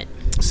Josh Emmett.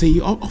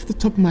 See, off the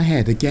top of my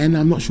head, again,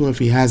 I'm not sure if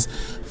he has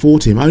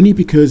fought him, only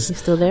because... He's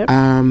still there?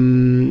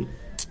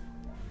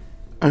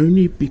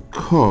 Only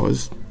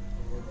because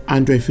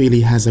Andre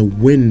Fili has a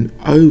win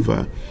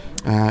over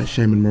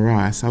Shayman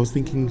Moraes. I was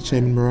thinking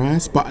Shayman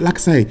Moraes, but like I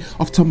say,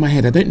 off the top of my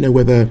head, I don't know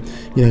whether,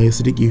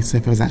 Sodiq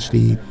Yusuff has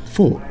actually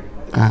fought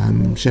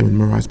Shayman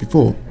Moraes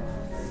before.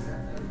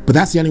 But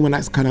that's the only one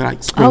that's kind of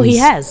springs. Oh, he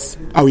has.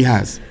 Oh, he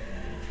has.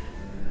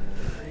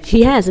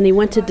 He has, and he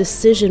went to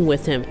decision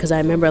with him, because I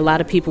remember a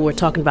lot of people were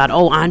talking about,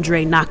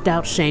 Andre knocked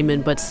out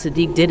Shayman, but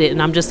Sodiq did it. And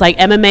I'm just like,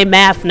 MMA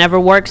math never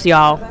works,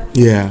 y'all.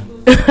 Yeah.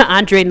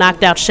 Andre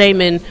knocked out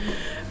Shayman.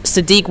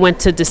 Sodiq went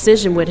to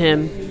decision with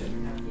him,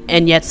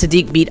 and yet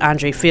Sodiq beat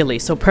Andre Fili.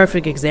 So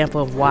perfect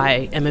example of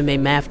why MMA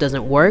math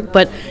doesn't work.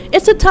 But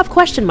it's a tough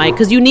question, Mike,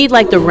 because you need,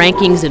 the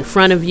rankings in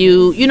front of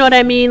you. You know what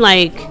I mean?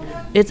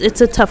 It's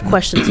a tough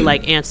question to,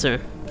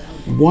 answer.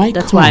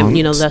 That's why,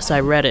 thus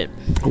I read it.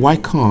 Why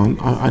can't,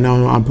 I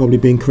know I'm probably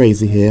being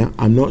crazy here,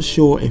 I'm not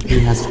sure if he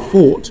has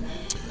fought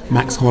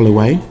Max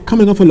Holloway,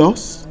 coming off a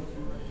loss.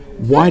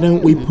 Why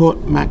don't we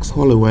put Max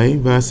Holloway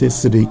versus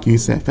Sodiq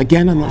Yusuff?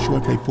 Again, I'm not sure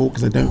if they fought,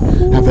 because I don't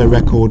have their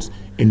records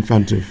in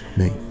front of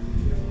me.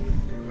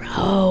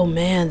 Oh,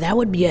 man, that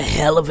would be a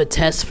hell of a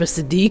test for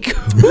Sodiq.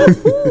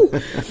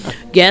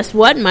 Guess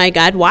what, Mike?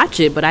 I'd watch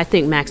it, but I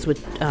think Max would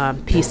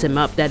piece him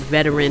up, that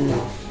veteran,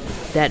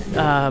 that...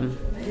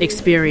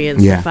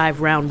 experience, the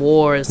 5-round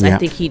wars. I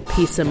think he'd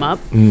piece him up,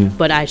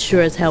 but I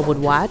sure as hell would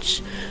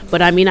watch.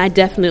 But I mean, I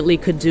definitely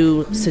could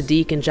do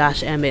Sodiq and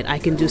Josh Emmett. I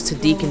can do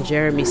Sodiq and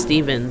Jeremy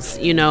Stevens.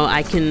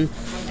 I can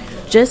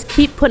just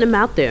keep putting him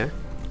out there.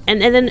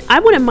 And then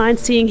I wouldn't mind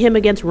seeing him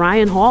against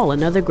Ryan Hall,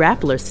 another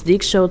grappler.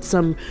 Sodiq showed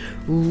some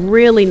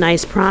really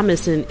nice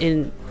promise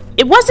in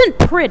it wasn't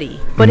pretty,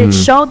 but it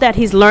showed that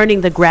he's learning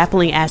the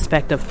grappling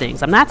aspect of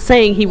things. I'm not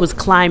saying he was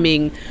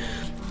climbing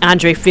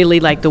Andre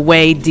Fili like the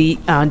way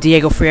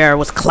Diego Ferreira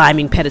was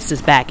climbing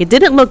Pettis' back. It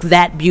didn't look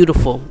that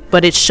beautiful,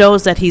 but it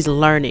shows that he's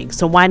learning.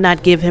 So why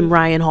not give him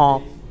Ryan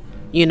Hall?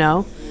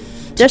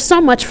 There's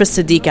so much for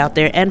Sodiq out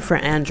there, and for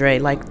Andre.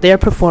 Their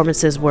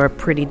performances were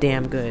pretty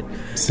damn good.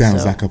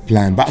 Sounds like a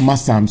plan. But I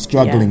must say I'm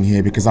struggling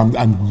here, because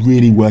I'm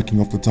really working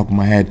off the top of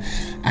my head.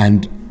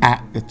 And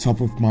at the top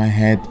of my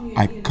head,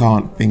 I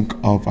can't think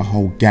of a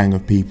whole gang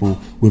of people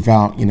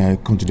without,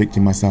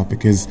 contradicting myself,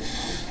 because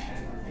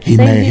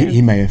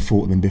He may have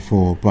fought them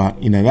before,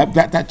 but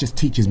that just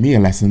teaches me a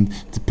lesson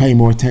to pay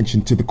more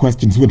attention to the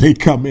questions when they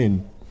come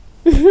in.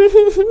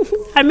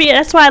 I mean,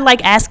 that's why I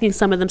like asking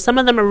some of them. Some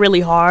of them are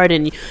really hard,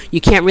 and you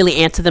can't really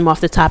answer them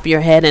off the top of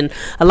your head. And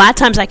a lot of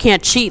times I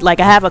can't cheat. Like,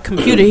 I have a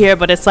computer here,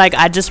 but it's like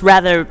I just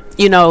rather,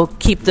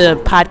 keep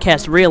the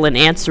podcast real and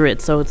answer it.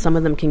 So some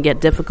of them can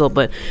get difficult.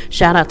 But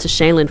shout out to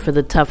Shaylin for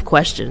the tough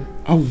question.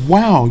 Oh,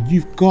 wow.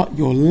 You've got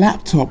your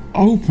laptop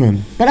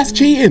open. But that's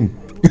cheating.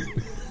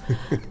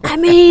 I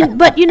mean,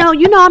 but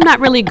I'm not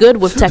really good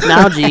with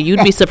technology.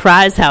 You'd be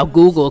surprised how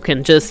Google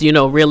can just,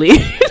 really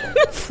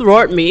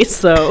thwart me.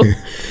 So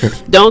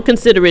don't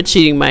consider it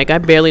cheating, Mike. I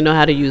barely know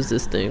how to use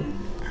this thing.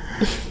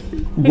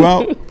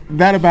 Well,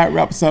 that about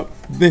wraps up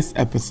this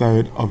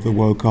episode of the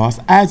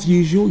Wocast. As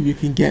usual, you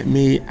can get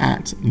me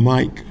at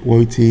Mike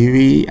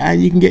WoTV,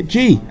 and you can get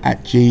G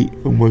at G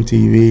from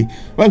WoTV.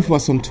 Both of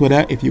us on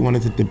Twitter if you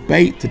wanted to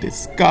debate, to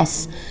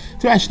discuss,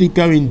 to actually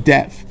go in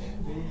depth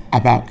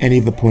about any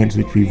of the points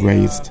which we've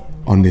raised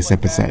on this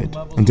episode.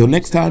 Until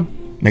next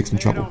time, make some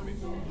trouble.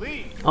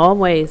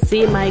 Always.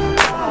 See you, Mike.